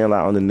I've been seeing a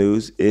lot on the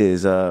news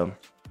is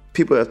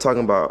people are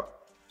talking about,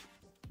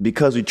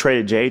 because we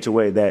traded JH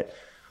away, that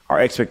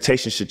our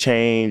expectations should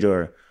change,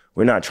 or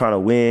we're not trying to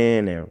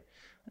win. And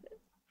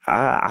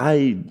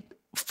I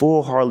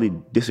full-heartedly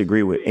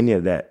disagree with any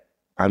of that.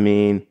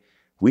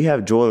 We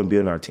have Joel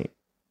Embiid on our team,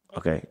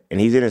 okay? And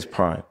he's in his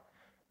prime.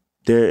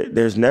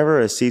 There's never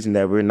a season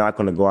that we're not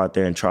going to go out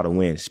there and try to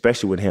win,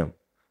 especially with him.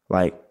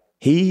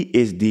 He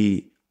is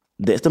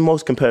that's the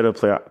most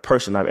competitive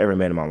person I've ever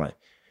met in my life.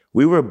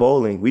 We were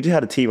bowling. We just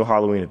had a team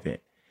Halloween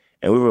event,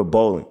 and we were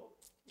bowling.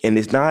 And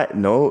it's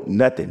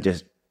nothing,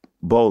 just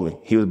bowling.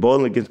 He was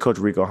bowling against Coach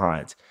Rico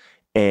Hines.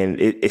 And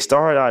it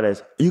started out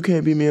as, you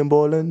can't beat me in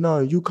bowling. No,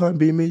 you can't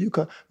beat me. You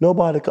can't.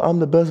 Nobody. I'm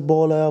the best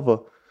bowler ever.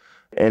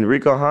 And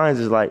Rico Hines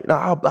is like, no,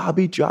 I'll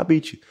beat you. I'll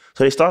beat you.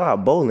 So they start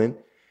out bowling.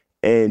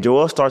 And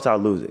Joel starts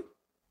out losing.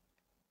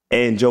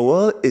 And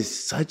Joel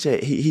is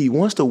he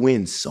wants to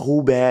win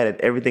so bad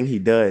at everything he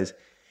does.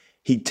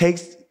 He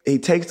takes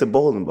the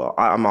bowling ball.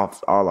 I'm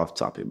all off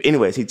topic. But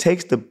anyways, he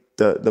takes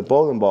the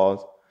bowling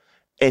balls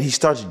and he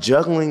starts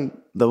juggling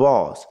the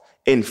balls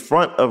in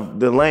front of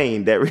the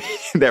lane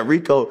that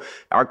Rico,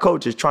 our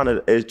coach, is trying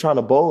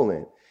to bowl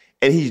in.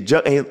 And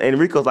and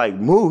Rico's like,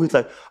 move. He's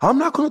like, I'm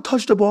not gonna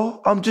touch the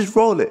ball. I'm just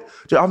roll it.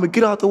 I'm gonna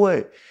get out the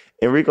way.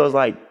 And Rico's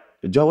like,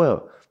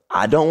 Joel,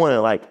 I don't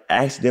want to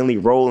accidentally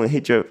roll and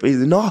hit your face.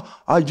 No,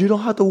 you don't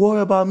have to worry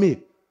about me.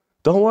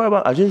 Don't worry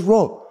about it. I just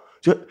roll.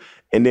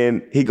 And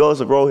then he goes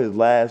to roll his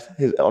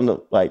on the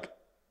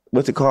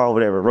what's it called?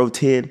 Whatever, row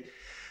 10.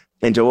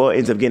 And Joel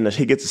ends up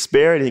he gets a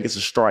spare and he gets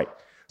a strike.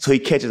 So he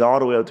catches all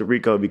the way up to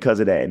Rico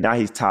because of that. And now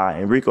he's tied.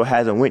 And Rico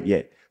hasn't went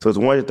yet. So it's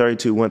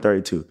 132,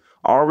 132.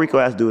 All Rico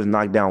has to do is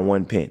knock down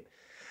one pin.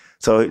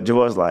 So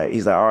Joel's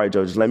he's like, all right,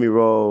 Joe, just let me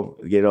roll,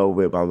 get it over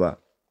with, blah, blah.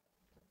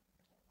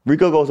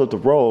 Rico goes up to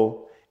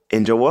roll.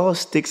 And Joel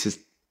sticks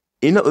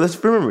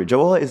let's remember,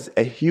 Joel is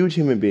a huge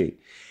human being.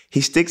 He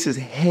sticks his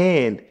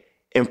hand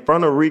in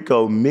front of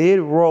Rico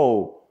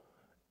mid-roll.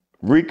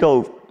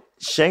 Rico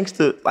shanks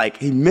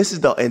he misses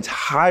the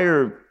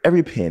entire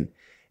every pin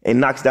and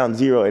knocks down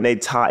 0, and they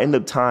end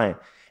up tying.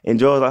 And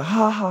Joel's like,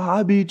 ha, ha,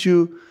 I beat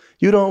you.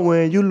 You don't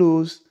win, you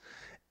lose.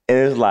 And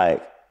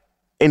it's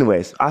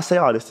anyways, I say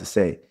all this to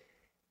say,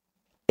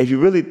 if you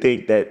really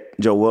think that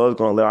Joel's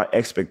going to let our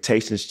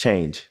expectations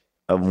change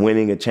of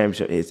winning a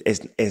championship,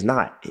 it's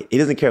not. He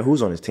doesn't care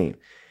who's on his team.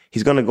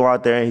 He's going to go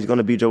out there and he's going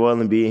to be Joel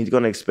Embiid, and he's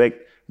going to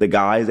expect the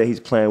guys that he's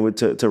playing with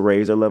to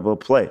raise their level of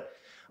play.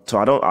 So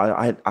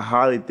I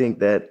highly think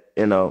that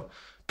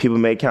people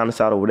may count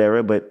us out or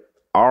whatever, but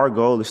our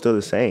goal is still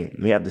the same.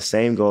 We have the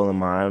same goal in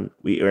mind.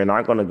 We're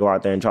not going to go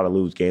out there and try to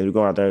lose games. We're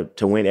going out there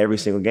to win every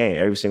single game,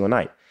 every single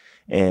night.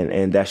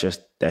 And that's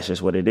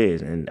just what it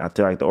is. And I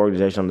feel like the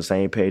organization on the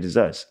same page as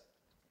us.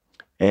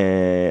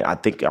 And I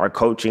think our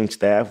coaching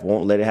staff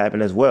won't let it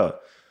happen as well.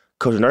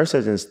 Coach Nurse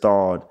has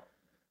installed.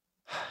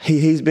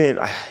 He's been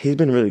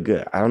really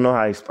good. I don't know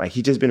how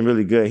he's just been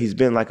really good. He's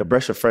been like a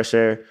breath of fresh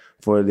air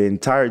for the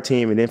entire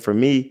team. And then for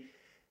me,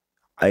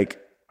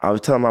 like I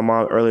was telling my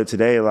mom earlier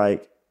today,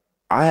 like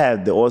I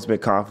have the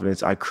ultimate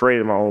confidence. I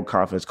created my own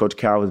confidence. Coach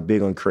Cal was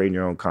big on creating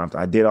your own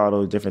confidence. I did all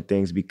those different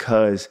things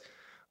because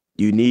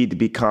you need to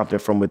be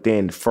confident from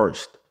within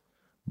first.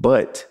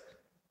 But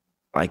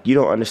like you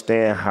don't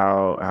understand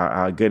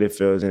how good it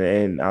feels.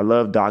 And I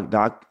love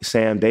Doc,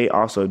 Sam. They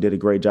also did a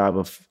great job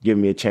of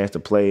giving me a chance to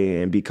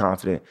play and be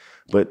confident.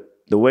 But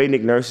the way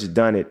Nick Nurse has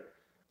done it,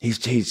 he's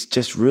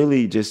just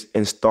really just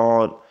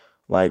installed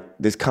like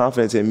this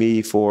confidence in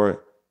me to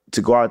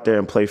go out there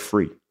and play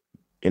free.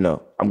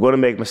 I'm going to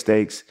make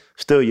mistakes.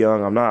 Still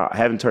young. I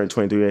haven't turned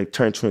 23. I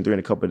turned 23 in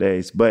a couple of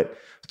days, but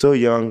still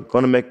young.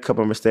 Going to make a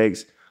couple of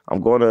mistakes.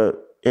 I'm going to,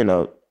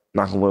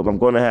 knock on wood, I'm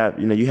going to have,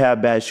 you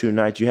have bad shooting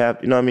nights. You have,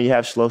 you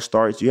have slow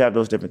starts. You have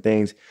those different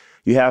things.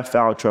 You have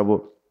foul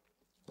trouble.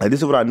 Like,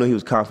 this is what I knew he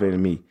was confident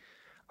in me.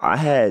 I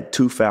had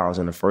 2 fouls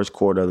in the first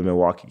quarter of the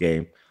Milwaukee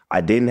game. I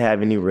didn't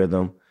have any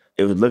rhythm.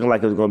 It was looking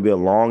like it was going to be a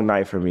long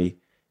night for me.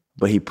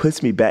 But he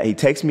puts me back. He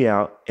takes me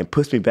out and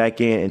puts me back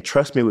in and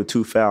trusts me with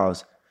 2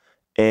 fouls.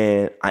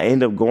 And I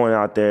end up going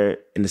out there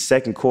in the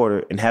second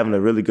quarter and having a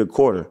really good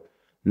quarter,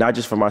 not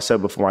just for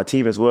myself, but for my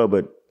team as well.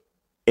 But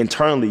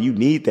internally, you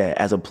need that.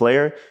 As a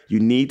player, you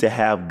need to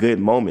have good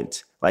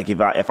moments. Like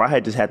if I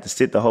had just had to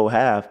sit the whole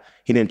half,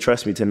 he didn't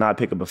trust me to not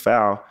pick up a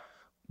foul,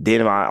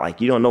 then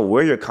you don't know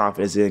where your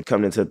confidence is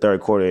coming into the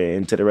third quarter and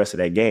into the rest of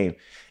that game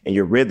and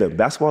your rhythm.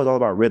 Basketball is all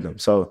about rhythm.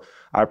 So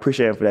I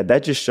appreciate him for that.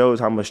 That just shows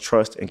how much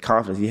trust and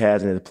confidence he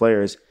has in his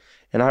players.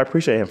 And I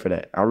appreciate him for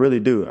that. I really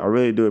do. I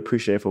really do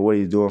appreciate him for what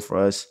he's doing for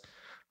us.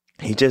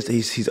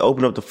 He's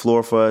opened up the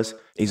floor for us.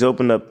 He's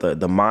opened up the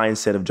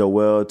mindset of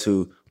Joel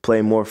to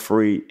play more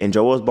free, and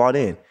Joel's bought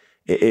in.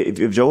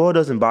 If Joel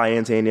doesn't buy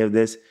into any of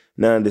this,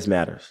 none of this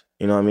matters.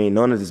 You know what I mean?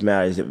 None of this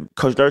matters.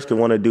 Coach Nurse can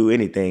want to do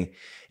anything,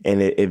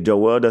 and if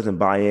Joel doesn't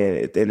buy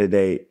in, at the end of the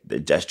day,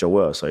 that's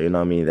Joel. So you know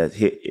what I mean? That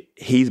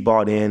he's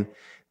bought in,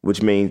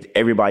 which means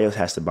everybody else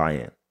has to buy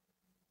in.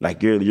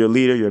 Like your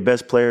leader, your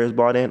best player is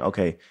bought in.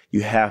 Okay,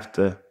 you have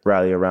to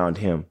rally around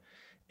him,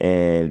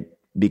 and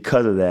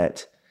because of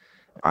that,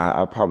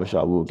 I promise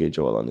y'all we'll get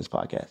Joel on this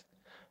podcast.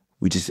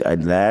 We just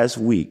last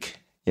week.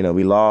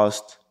 We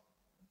lost,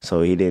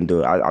 so he didn't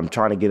do it. I'm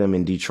trying to get him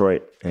in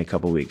Detroit in a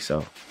couple weeks,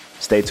 so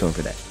stay tuned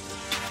for that.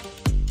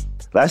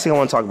 Last thing I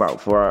want to talk about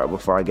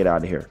before I get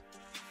out of here,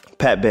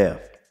 Pat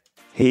Bev.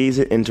 He's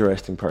an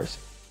interesting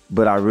person,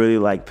 but I really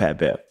like Pat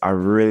Bev.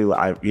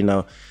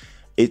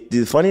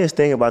 The funniest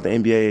thing about the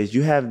NBA is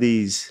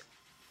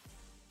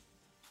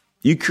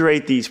you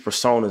create these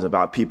personas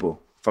about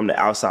people from the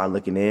outside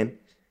looking in,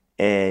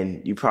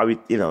 and you probably,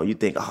 you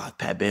think, oh,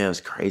 Pat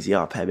Bev's crazy.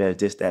 Oh, Pat Bev's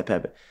this, that,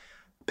 Pat Bev.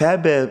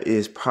 Pat Bev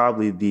is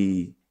probably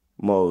the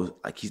most,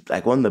 he's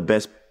like one of the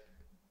best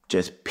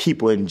just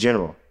people in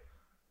general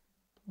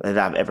that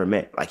I've ever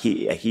met. Like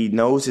he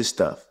knows his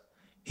stuff.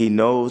 He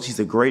knows he's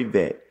a great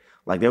vet.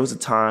 Like there was a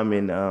time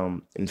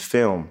in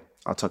film,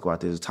 I'll talk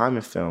about this, a time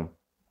in film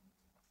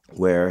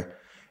where,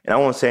 and I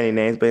won't say any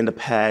names, but in the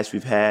past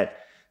we've had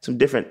some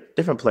different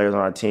players on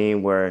our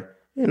team where,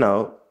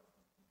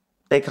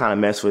 they kind of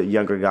mess with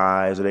younger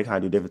guys or they kind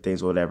of do different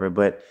things or whatever.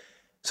 But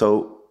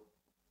so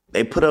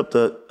they put up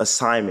the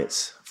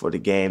assignments for the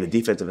game, the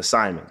defensive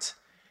assignments.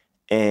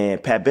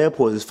 And Pat Bev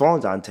pulls his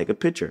phone out and take a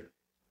picture.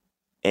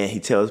 And he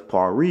tells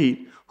Paul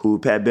Reed, who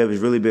Pat Bev has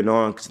really been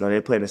on, because they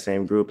play in the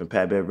same group, and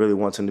Pat Bev really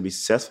wants him to be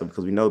successful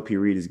because we know P.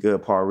 Reed is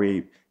good. Paul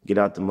Reed, get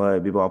out the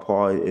mud. B-ball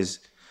Paul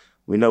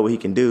we know what he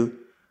can do.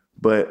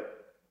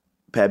 But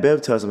Pat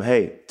Bev tells him,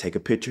 hey, take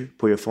a picture,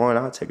 pull your phone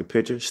out, take a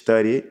picture,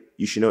 study it.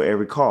 You should know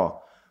every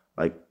call.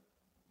 Like,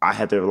 I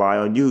have to rely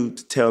on you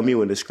to tell me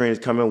when the screen is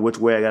coming, which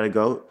way I got to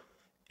go.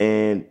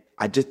 And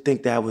I just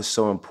think that was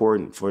so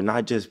important for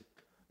not just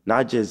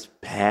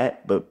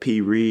Pat, but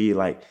P. Reed,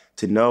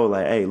 to know,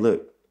 hey,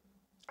 look,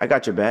 I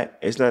got your back.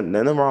 It's nothing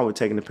wrong with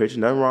taking the picture.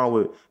 Nothing wrong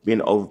with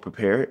being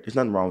over-prepared. There's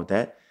nothing wrong with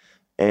that.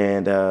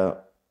 And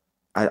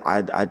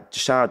I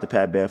shout out to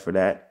Pat Bev for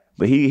that.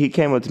 But he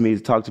came up to me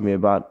to talk to me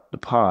about the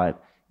pod,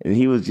 and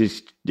he was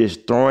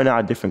just throwing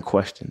out different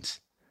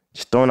questions,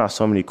 just throwing out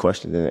so many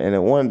questions. And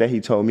the one that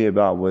he told me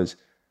about was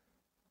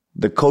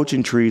the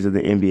coaching trees of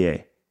the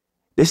NBA.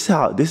 This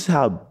is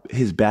how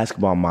his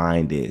basketball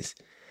mind is.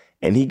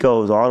 And he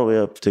goes all the way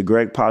up to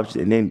Greg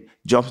Popovich and then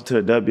jumps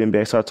into the WNBA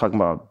and starts talking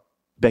about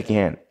Becky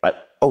Hammon. Like,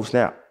 oh,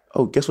 snap.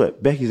 Oh, guess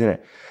what? Becky's in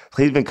it.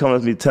 So he's been coming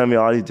up to me telling me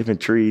all these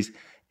different trees.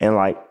 And,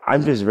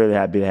 I'm just really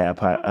happy to have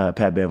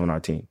Pat Bev on our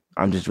team.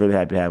 I'm just really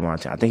happy to have him on our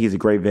team. I think he's a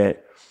great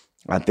vet.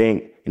 I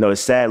think,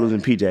 it's sad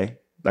losing PJ.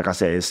 Like I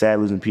said, it's sad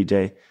losing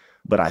PJ.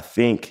 But I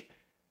think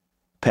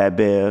Pat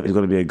Bev is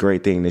going to be a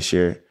great thing this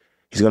year.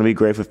 He's going to be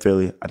great for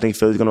Philly. I think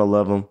Philly's going to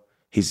love him.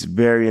 He's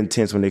very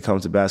intense when it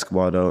comes to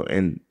basketball, though,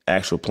 and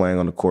actual playing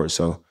on the court.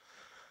 So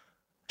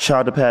shout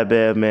out to Pat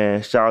Bev,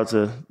 man. Shout out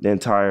to the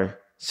entire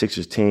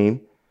Sixers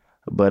team.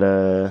 But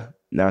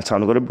now it's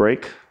time to go to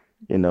break.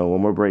 One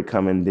more break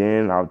coming,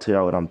 then I'll tell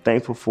y'all what I'm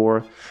thankful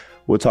for.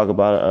 We'll talk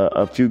about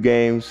a few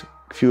games,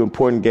 a few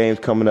important games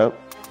coming up.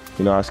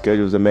 Our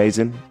schedule is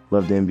amazing.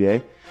 Love the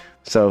NBA.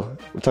 So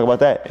we'll talk about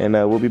that, and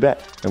we'll be back,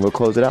 and we'll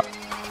close it out.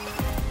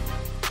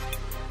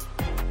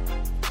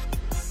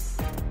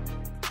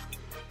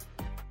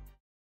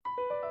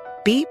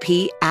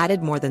 BP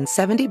added more than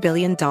 $70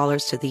 billion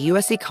to the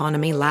U.S.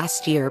 economy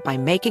last year by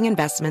making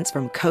investments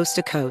from coast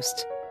to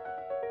coast.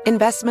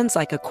 Investments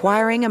like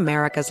acquiring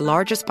America's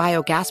largest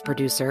biogas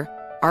producer,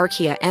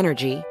 Archaea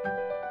Energy,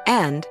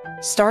 and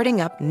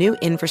starting up new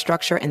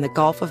infrastructure in the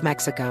Gulf of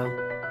Mexico.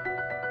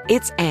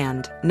 It's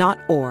and, not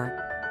or.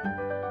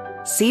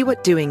 See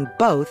what doing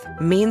both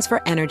means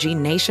for energy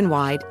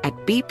nationwide at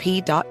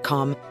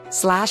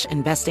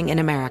bp.com/investing in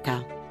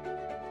America.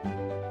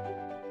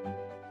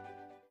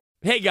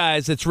 Hey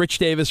guys, it's Rich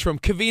Davis from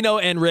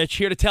Covino and Rich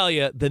here to tell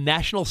you the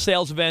national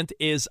sales event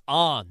is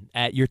on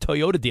at your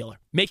Toyota dealer,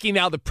 making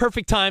now the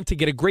perfect time to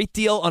get a great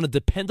deal on a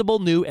dependable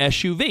new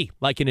SUV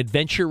like an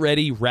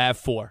adventure-ready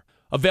RAV4.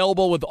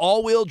 Available with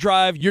all-wheel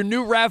drive, your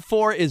new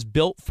RAV4 is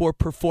built for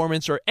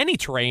performance or any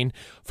terrain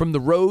from the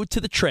road to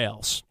the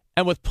trails.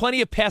 And with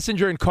plenty of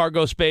passenger and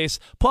cargo space,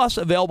 plus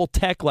available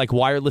tech like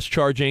wireless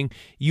charging,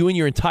 you and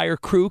your entire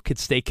crew could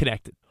stay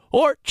connected.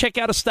 Or check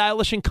out a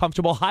stylish and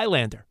comfortable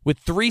Highlander with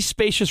 3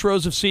 spacious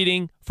rows of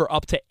seating for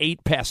up to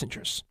 8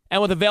 passengers.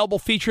 And with available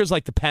features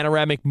like the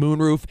panoramic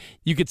moonroof,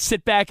 you could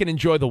sit back and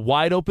enjoy the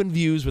wide-open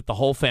views with the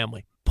whole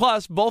family.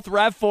 Plus, both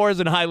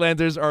RAV4s and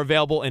Highlanders are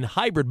available in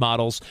hybrid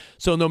models,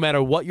 so no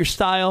matter what your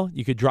style,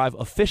 you could drive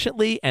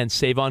efficiently and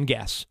save on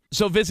gas.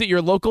 So visit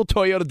your local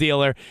Toyota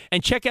dealer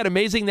and check out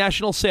amazing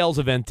national sales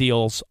event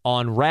deals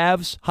on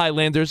RAVs,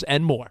 Highlanders,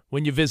 and more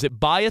when you visit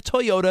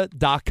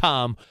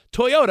buyatoyota.com.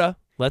 Toyota,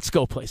 let's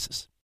go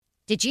places.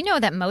 Did you know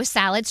that most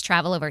salads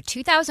travel over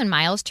 2,000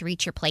 miles to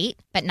reach your plate?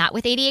 But not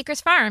with 80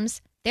 Acres Farms.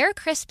 Their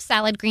crisp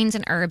salad greens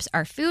and herbs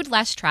are food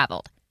less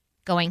traveled,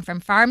 going from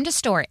farm to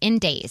store in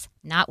days,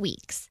 not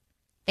weeks.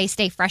 They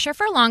stay fresher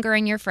for longer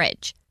in your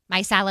fridge.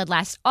 My salad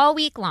lasts all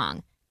week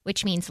long,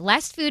 which means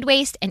less food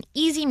waste and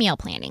easy meal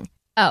planning.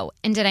 Oh,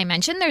 and did I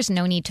mention there's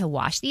no need to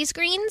wash these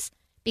greens?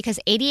 Because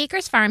 80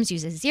 Acres Farms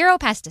uses 0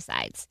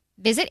 pesticides.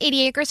 Visit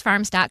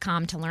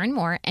 80acresfarms.com to learn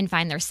more and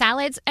find their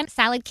salads and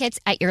salad kits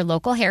at your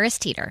local Harris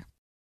Teeter.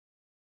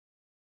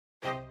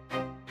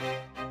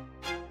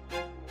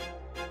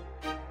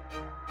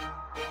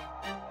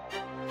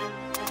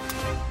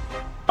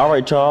 All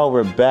right, y'all,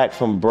 we're back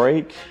from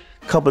break.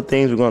 A couple of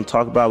things we're going to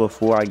talk about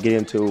before I get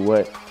into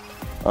what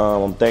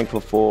I'm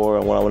thankful for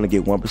and what I want to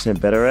get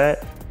 1% better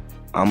at.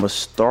 I'm going to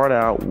start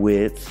out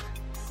with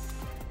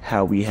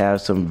how we have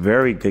some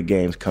very good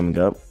games coming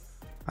up.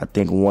 I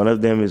think one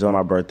of them is on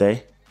my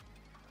birthday.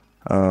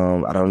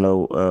 I don't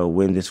know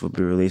when this will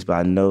be released, but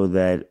I know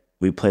that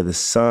we play the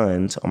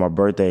Suns on my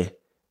birthday,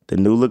 the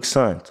new look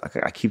Suns.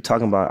 I keep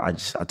talking about, I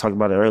talked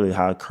about it earlier,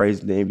 how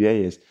crazy the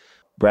NBA is.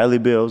 Bradley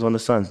Beal's on the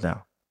Suns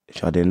now,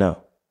 if y'all didn't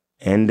know,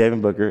 and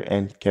Devin Booker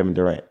and Kevin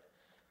Durant.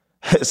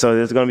 So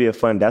that's going to be a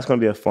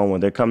fun one.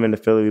 They're coming to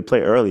Philly. We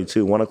play early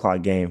too,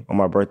 1:00 game on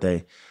my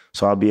birthday.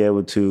 So I'll be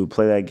able to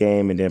play that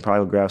game and then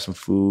probably grab some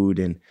food,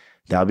 and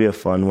that'll be a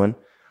fun one.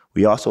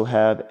 We also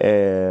have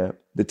the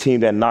team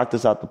that knocked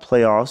us out the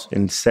playoffs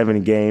in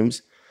 7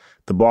 games,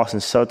 the Boston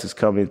Celtics,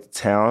 coming to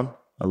town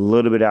a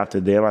little bit after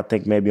them. I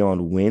think maybe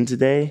on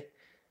Wednesday,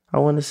 I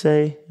want to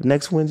say,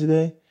 next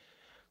Wednesday.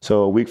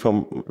 So a week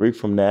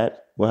from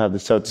that, we'll have the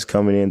Celtics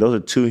coming in. Those are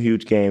 2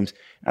 huge games.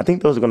 I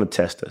think those are going to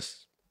test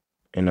us.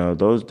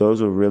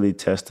 Those will really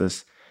test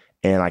us,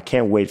 and I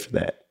can't wait for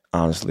that,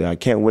 honestly. I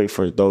can't wait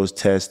for those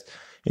tests.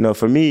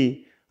 For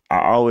me, I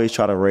always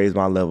try to raise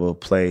my level of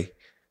play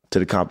to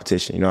the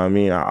competition. You know what I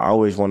mean? I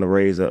always want to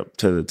raise up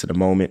to the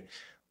moment.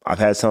 I've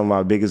had some of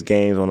my biggest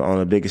games on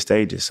the biggest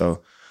stages.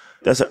 So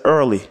that's an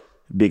early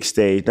big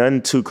stage.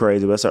 Nothing too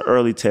crazy, but it's an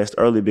early test,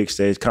 early big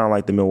stage, kind of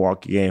like the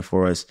Milwaukee game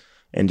for us.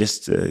 And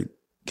just to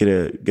get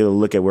a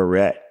look at where we're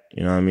at.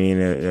 You know what I mean?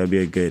 It'll be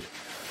a good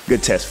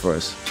test for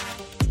us.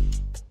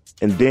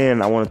 And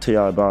then I want to tell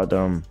y'all about,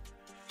 y'all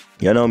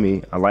know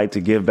me. I like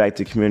to give back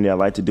to the community. I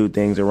like to do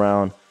things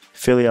around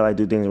Philly. I like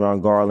to do things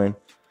around Garland.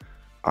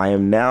 I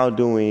am now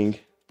doing,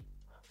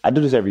 I do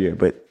this every year,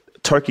 but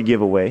turkey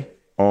giveaway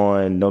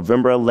on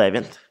November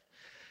 11th.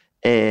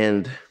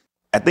 And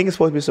I think it's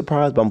supposed to be a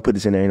surprise, but I'm going to put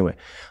this in there anyway.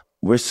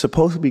 We're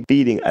supposed to be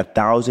feeding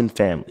 1,000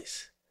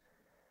 families.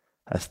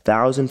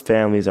 1,000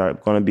 families are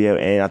going to be,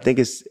 and I think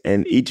it's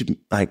in each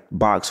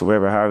box or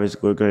wherever, however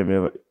we're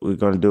going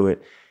to do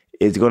it,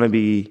 it's going to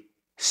be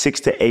 6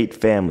 to 8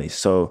 families.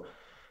 So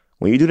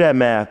when you do that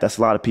math, that's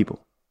a lot of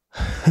people.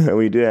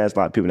 When you do that, that's a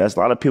lot of people. That's a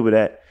lot of people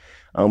that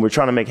we're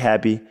trying to make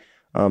happy.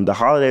 The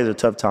holidays are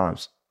tough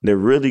times. They're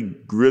really,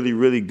 really,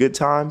 really good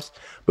times,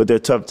 but they're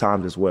tough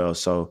times as well.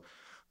 So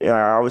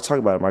I always talk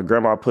about it. My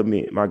grandma told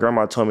me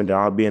that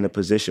I'll be in a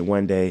position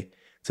one day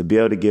to be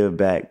able to give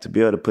back, to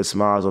be able to put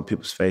smiles on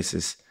people's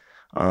faces.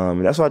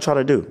 And that's what I try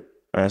to do.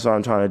 That's what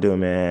I'm trying to do,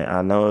 man.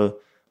 I know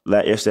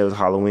yesterday was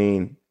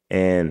Halloween,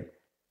 and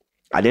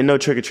I didn't know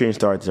trick-or-treating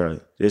started this early.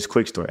 This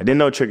quick story. I didn't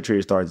know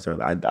trick-or-treating started this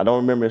early. I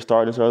don't remember it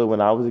starting this early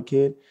when I was a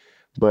kid,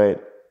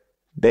 but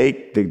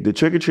the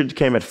trick-or-treaters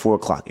came at 4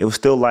 o'clock. It was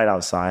still light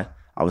outside.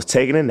 I was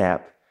taking a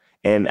nap,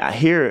 and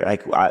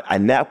I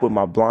nap with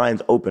my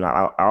blinds open.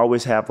 I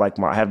always have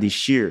I have these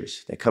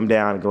shears that come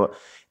down and go,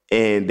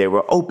 and they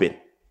were open.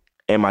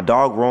 And my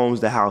dog roams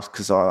the house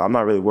because I'm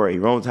not really worried. He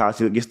roams the house.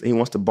 He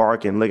wants to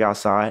bark and look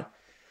outside.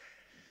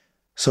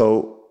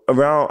 So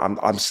I'm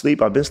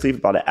asleep. I've been sleeping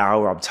about an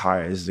hour. I'm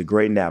tired. This is a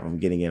great nap I'm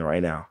getting in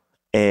right now.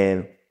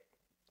 And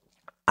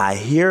I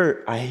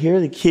hear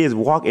the kids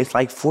walk. It's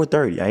like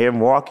 4:30. I hear them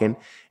walking,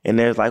 and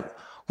they're like,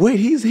 "Wait,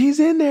 he's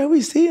in there.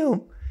 We see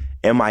him."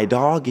 And my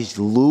dog is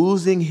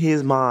losing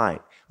his mind.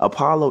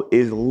 Apollo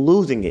is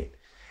losing it.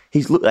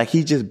 He's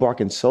just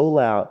barking so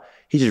loud.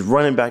 He's just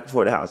running back and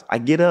forth the house. I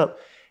get up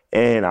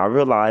and I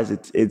realize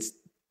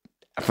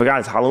I forgot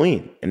it's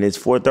Halloween and it's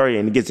 4:30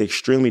 and it gets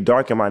extremely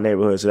dark in my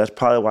neighborhood. So that's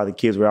probably why the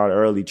kids were out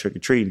early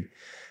trick-or-treating.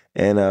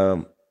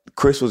 And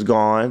Chris was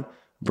gone.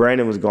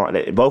 Brandon was gone.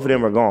 Both of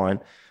them are gone.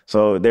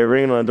 So they're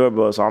ringing on the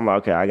doorbell. So I'm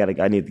like, okay,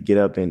 I need to get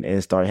up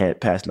and start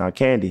passing out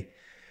candy.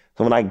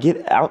 So when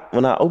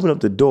I open up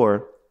the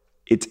door,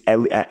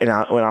 when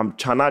I'm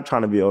not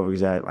trying to be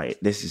over-exaggerated, like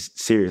this is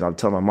serious. I'm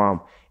telling my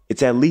mom,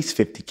 it's at least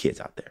 50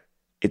 kids out there.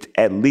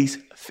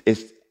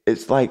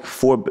 It's like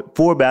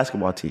four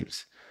basketball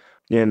teams.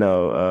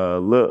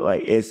 Look,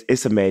 like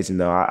it's amazing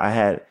though. I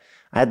had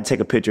to take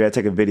a picture, I had to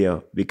take a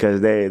video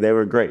because they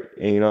were great.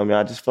 And you know what I mean?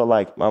 I just felt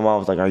like my mom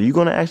was like, "Are you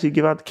gonna actually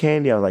give out the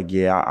candy?" I was like,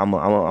 "Yeah, I'm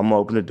gonna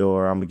open the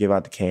door, I'm gonna give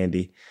out the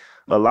candy."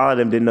 A lot of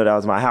them didn't know that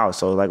was my house.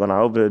 So like when I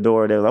opened the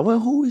door, they were like, "Well,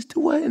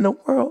 what in the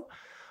world?"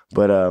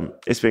 But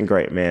it's been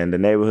great, man. The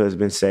neighborhood's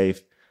been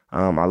safe.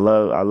 I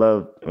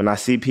love when I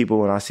see people,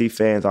 when I see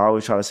fans, I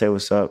always try to say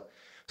what's up.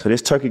 So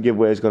this turkey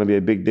giveaway is going to be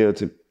a big deal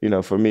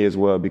for me as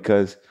well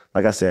because,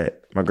 like I said,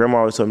 my grandma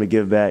always told me to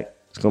give back.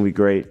 It's going to be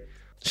great.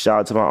 Shout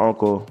out to my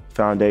uncle,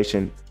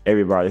 foundation,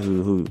 everybody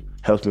who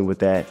helps me with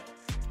that,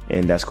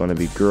 and that's going to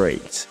be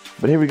great.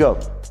 But here we go.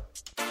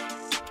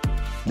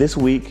 This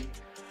week,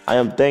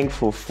 I'm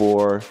thankful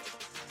for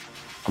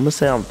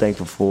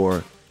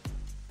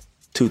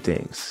two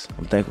things.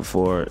 I'm thankful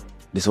for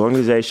this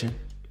organization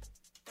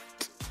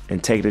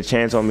and taking a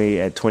chance on me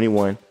at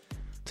 21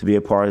 to be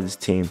a part of this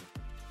team,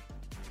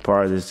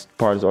 part of this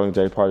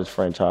organization, part of this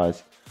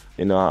franchise.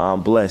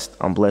 I'm blessed.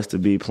 I'm blessed to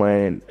be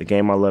playing a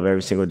game I love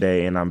every single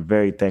day, and I'm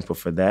very thankful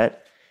for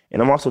that.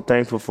 And I'm also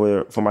thankful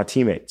for my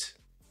teammates.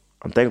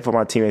 I'm thankful for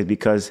my teammates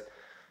because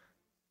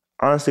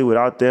honestly,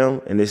 without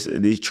them and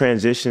these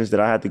transitions that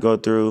I had to go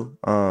through,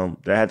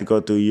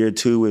 year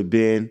 2 with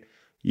Ben,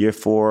 year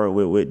 4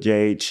 with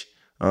JH,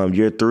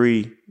 year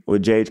 3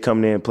 with JH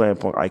coming in and playing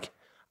point, like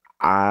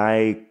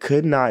I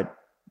could not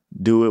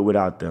do it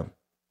without them,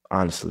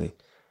 honestly.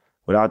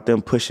 Without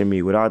them pushing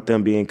me, without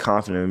them being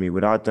confident in me,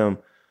 without them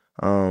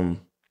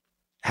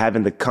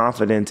having the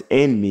confidence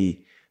in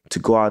me to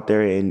go out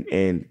there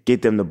and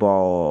get them the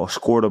ball,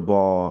 score the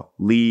ball,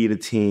 lead a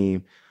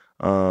team.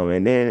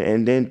 And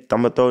then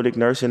I'm gonna throw Nick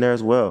Nurse in there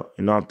as well.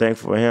 I'm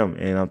thankful for him,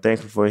 and I'm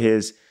thankful for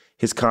his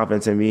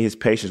confidence in me, his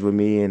patience with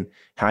me, and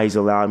how he's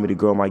allowed me to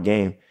grow my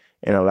game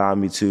and allowed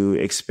me to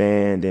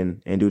expand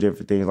and do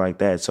different things like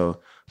that.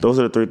 So those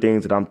are the 3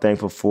 things that I'm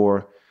thankful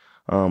for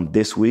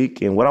this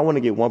week. And what I want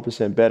to get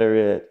 1%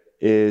 better at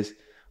is,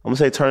 I'm going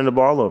to say turning the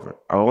ball over.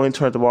 I only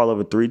turned the ball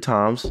over 3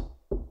 times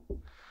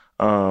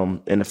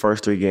in the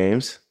first 3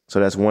 games. So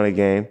that's 1 a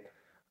game.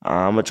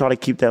 I'm going to try to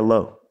keep that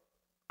low.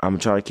 I'm going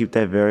to try to keep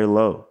that very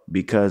low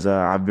because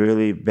I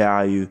really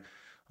value,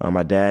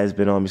 my dad's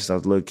been on me since I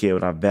was a little kid,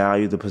 but I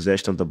value the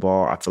possession of the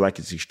ball. I feel like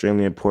it's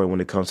extremely important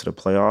when it comes to the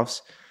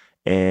playoffs.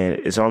 And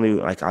it's only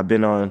like I've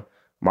been on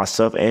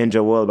myself and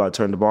Joel about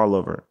turning the ball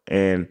over.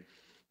 And,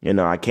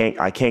 I can't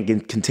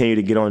continue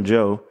to get on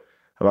Joe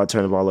about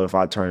turning the ball over if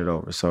I turn it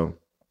over. So,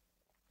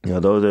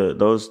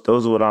 those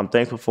are what I'm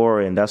thankful for,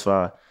 and that's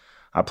why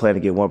I plan to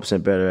get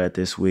 1% better at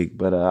this week.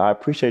 But I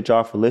appreciate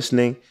y'all for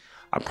listening.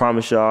 I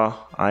promise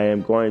y'all I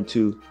am going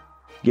to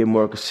get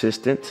more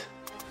consistent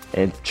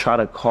and try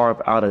to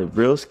carve out a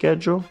real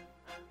schedule.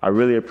 I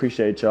really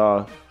appreciate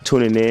y'all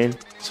tuning in,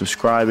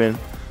 subscribing.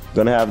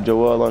 Going to have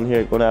Joel on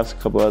here. Going to have a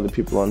couple other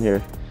people on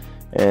here.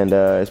 And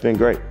it's been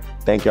great.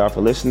 Thank y'all for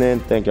listening.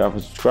 Thank y'all for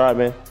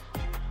subscribing.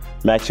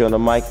 Maxie on the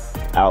mic,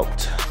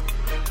 out.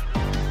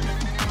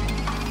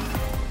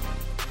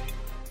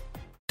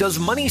 Does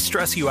money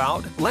stress you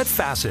out? Let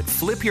Facet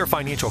flip your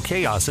financial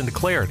chaos into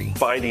clarity.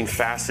 Finding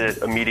Facet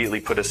immediately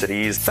put us at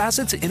ease.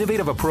 Facet's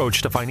innovative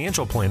approach to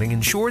financial planning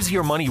ensures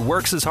your money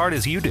works as hard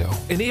as you do,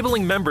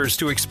 enabling members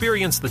to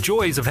experience the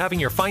joys of having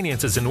your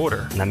finances in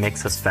order. That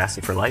makes us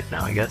Facet for life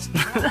now, I guess.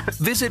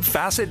 Visit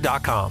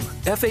Facet.com,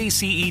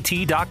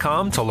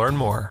 FACET.com to learn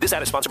more. This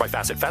ad is sponsored by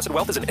Facet. Facet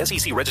Wealth is an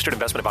SEC registered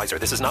investment advisor.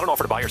 This is not an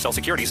offer to buy or sell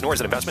securities, nor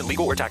is it investment,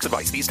 legal, or tax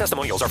advice. These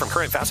testimonials are from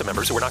current Facet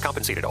members who are not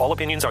compensated. All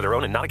opinions are their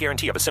own and not a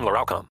guarantee of a similar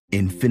outcome.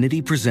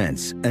 Infiniti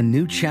presents a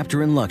new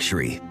chapter in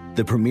luxury,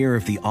 the premiere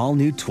of the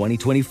all-new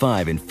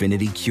 2025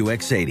 Infiniti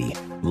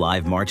QX80,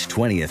 live March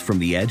 20th from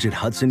the Edge at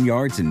Hudson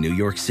Yards in New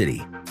York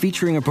City,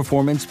 featuring a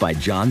performance by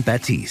John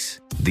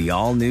Batiste. The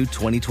all-new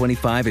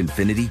 2025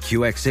 Infiniti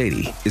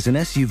QX80 is an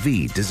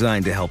SUV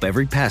designed to help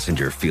every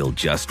passenger feel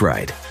just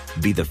right.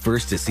 Be the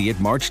first to see it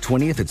March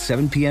 20th at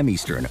 7 p.m.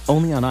 Eastern,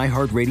 only on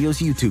iHeartRadio's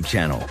YouTube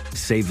channel.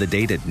 Save the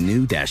date at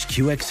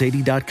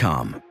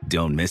new-QX80.com.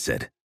 Don't miss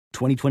it.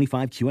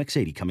 2025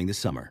 QX80 coming this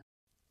summer.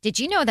 Did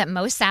you know that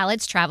most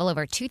salads travel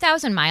over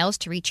 2,000 miles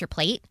to reach your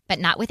plate? But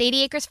not with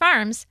 80 Acres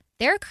Farms.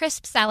 Their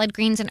crisp salad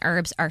greens and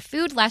herbs are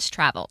food less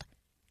traveled,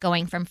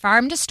 going from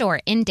farm to store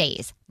in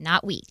days,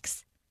 not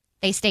weeks.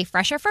 They stay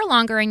fresher for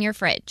longer in your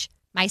fridge.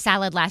 My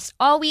salad lasts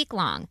all week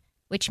long,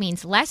 which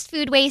means less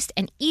food waste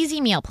and easy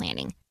meal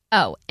planning.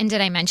 Oh, and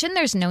did I mention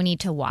there's no need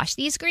to wash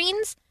these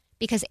greens?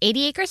 Because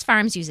 80 Acres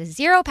Farms uses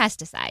 0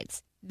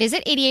 pesticides.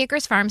 Visit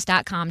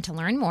 80acresfarms.com to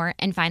learn more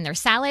and find their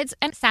salads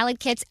and salad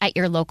kits at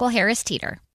your local Harris Teeter.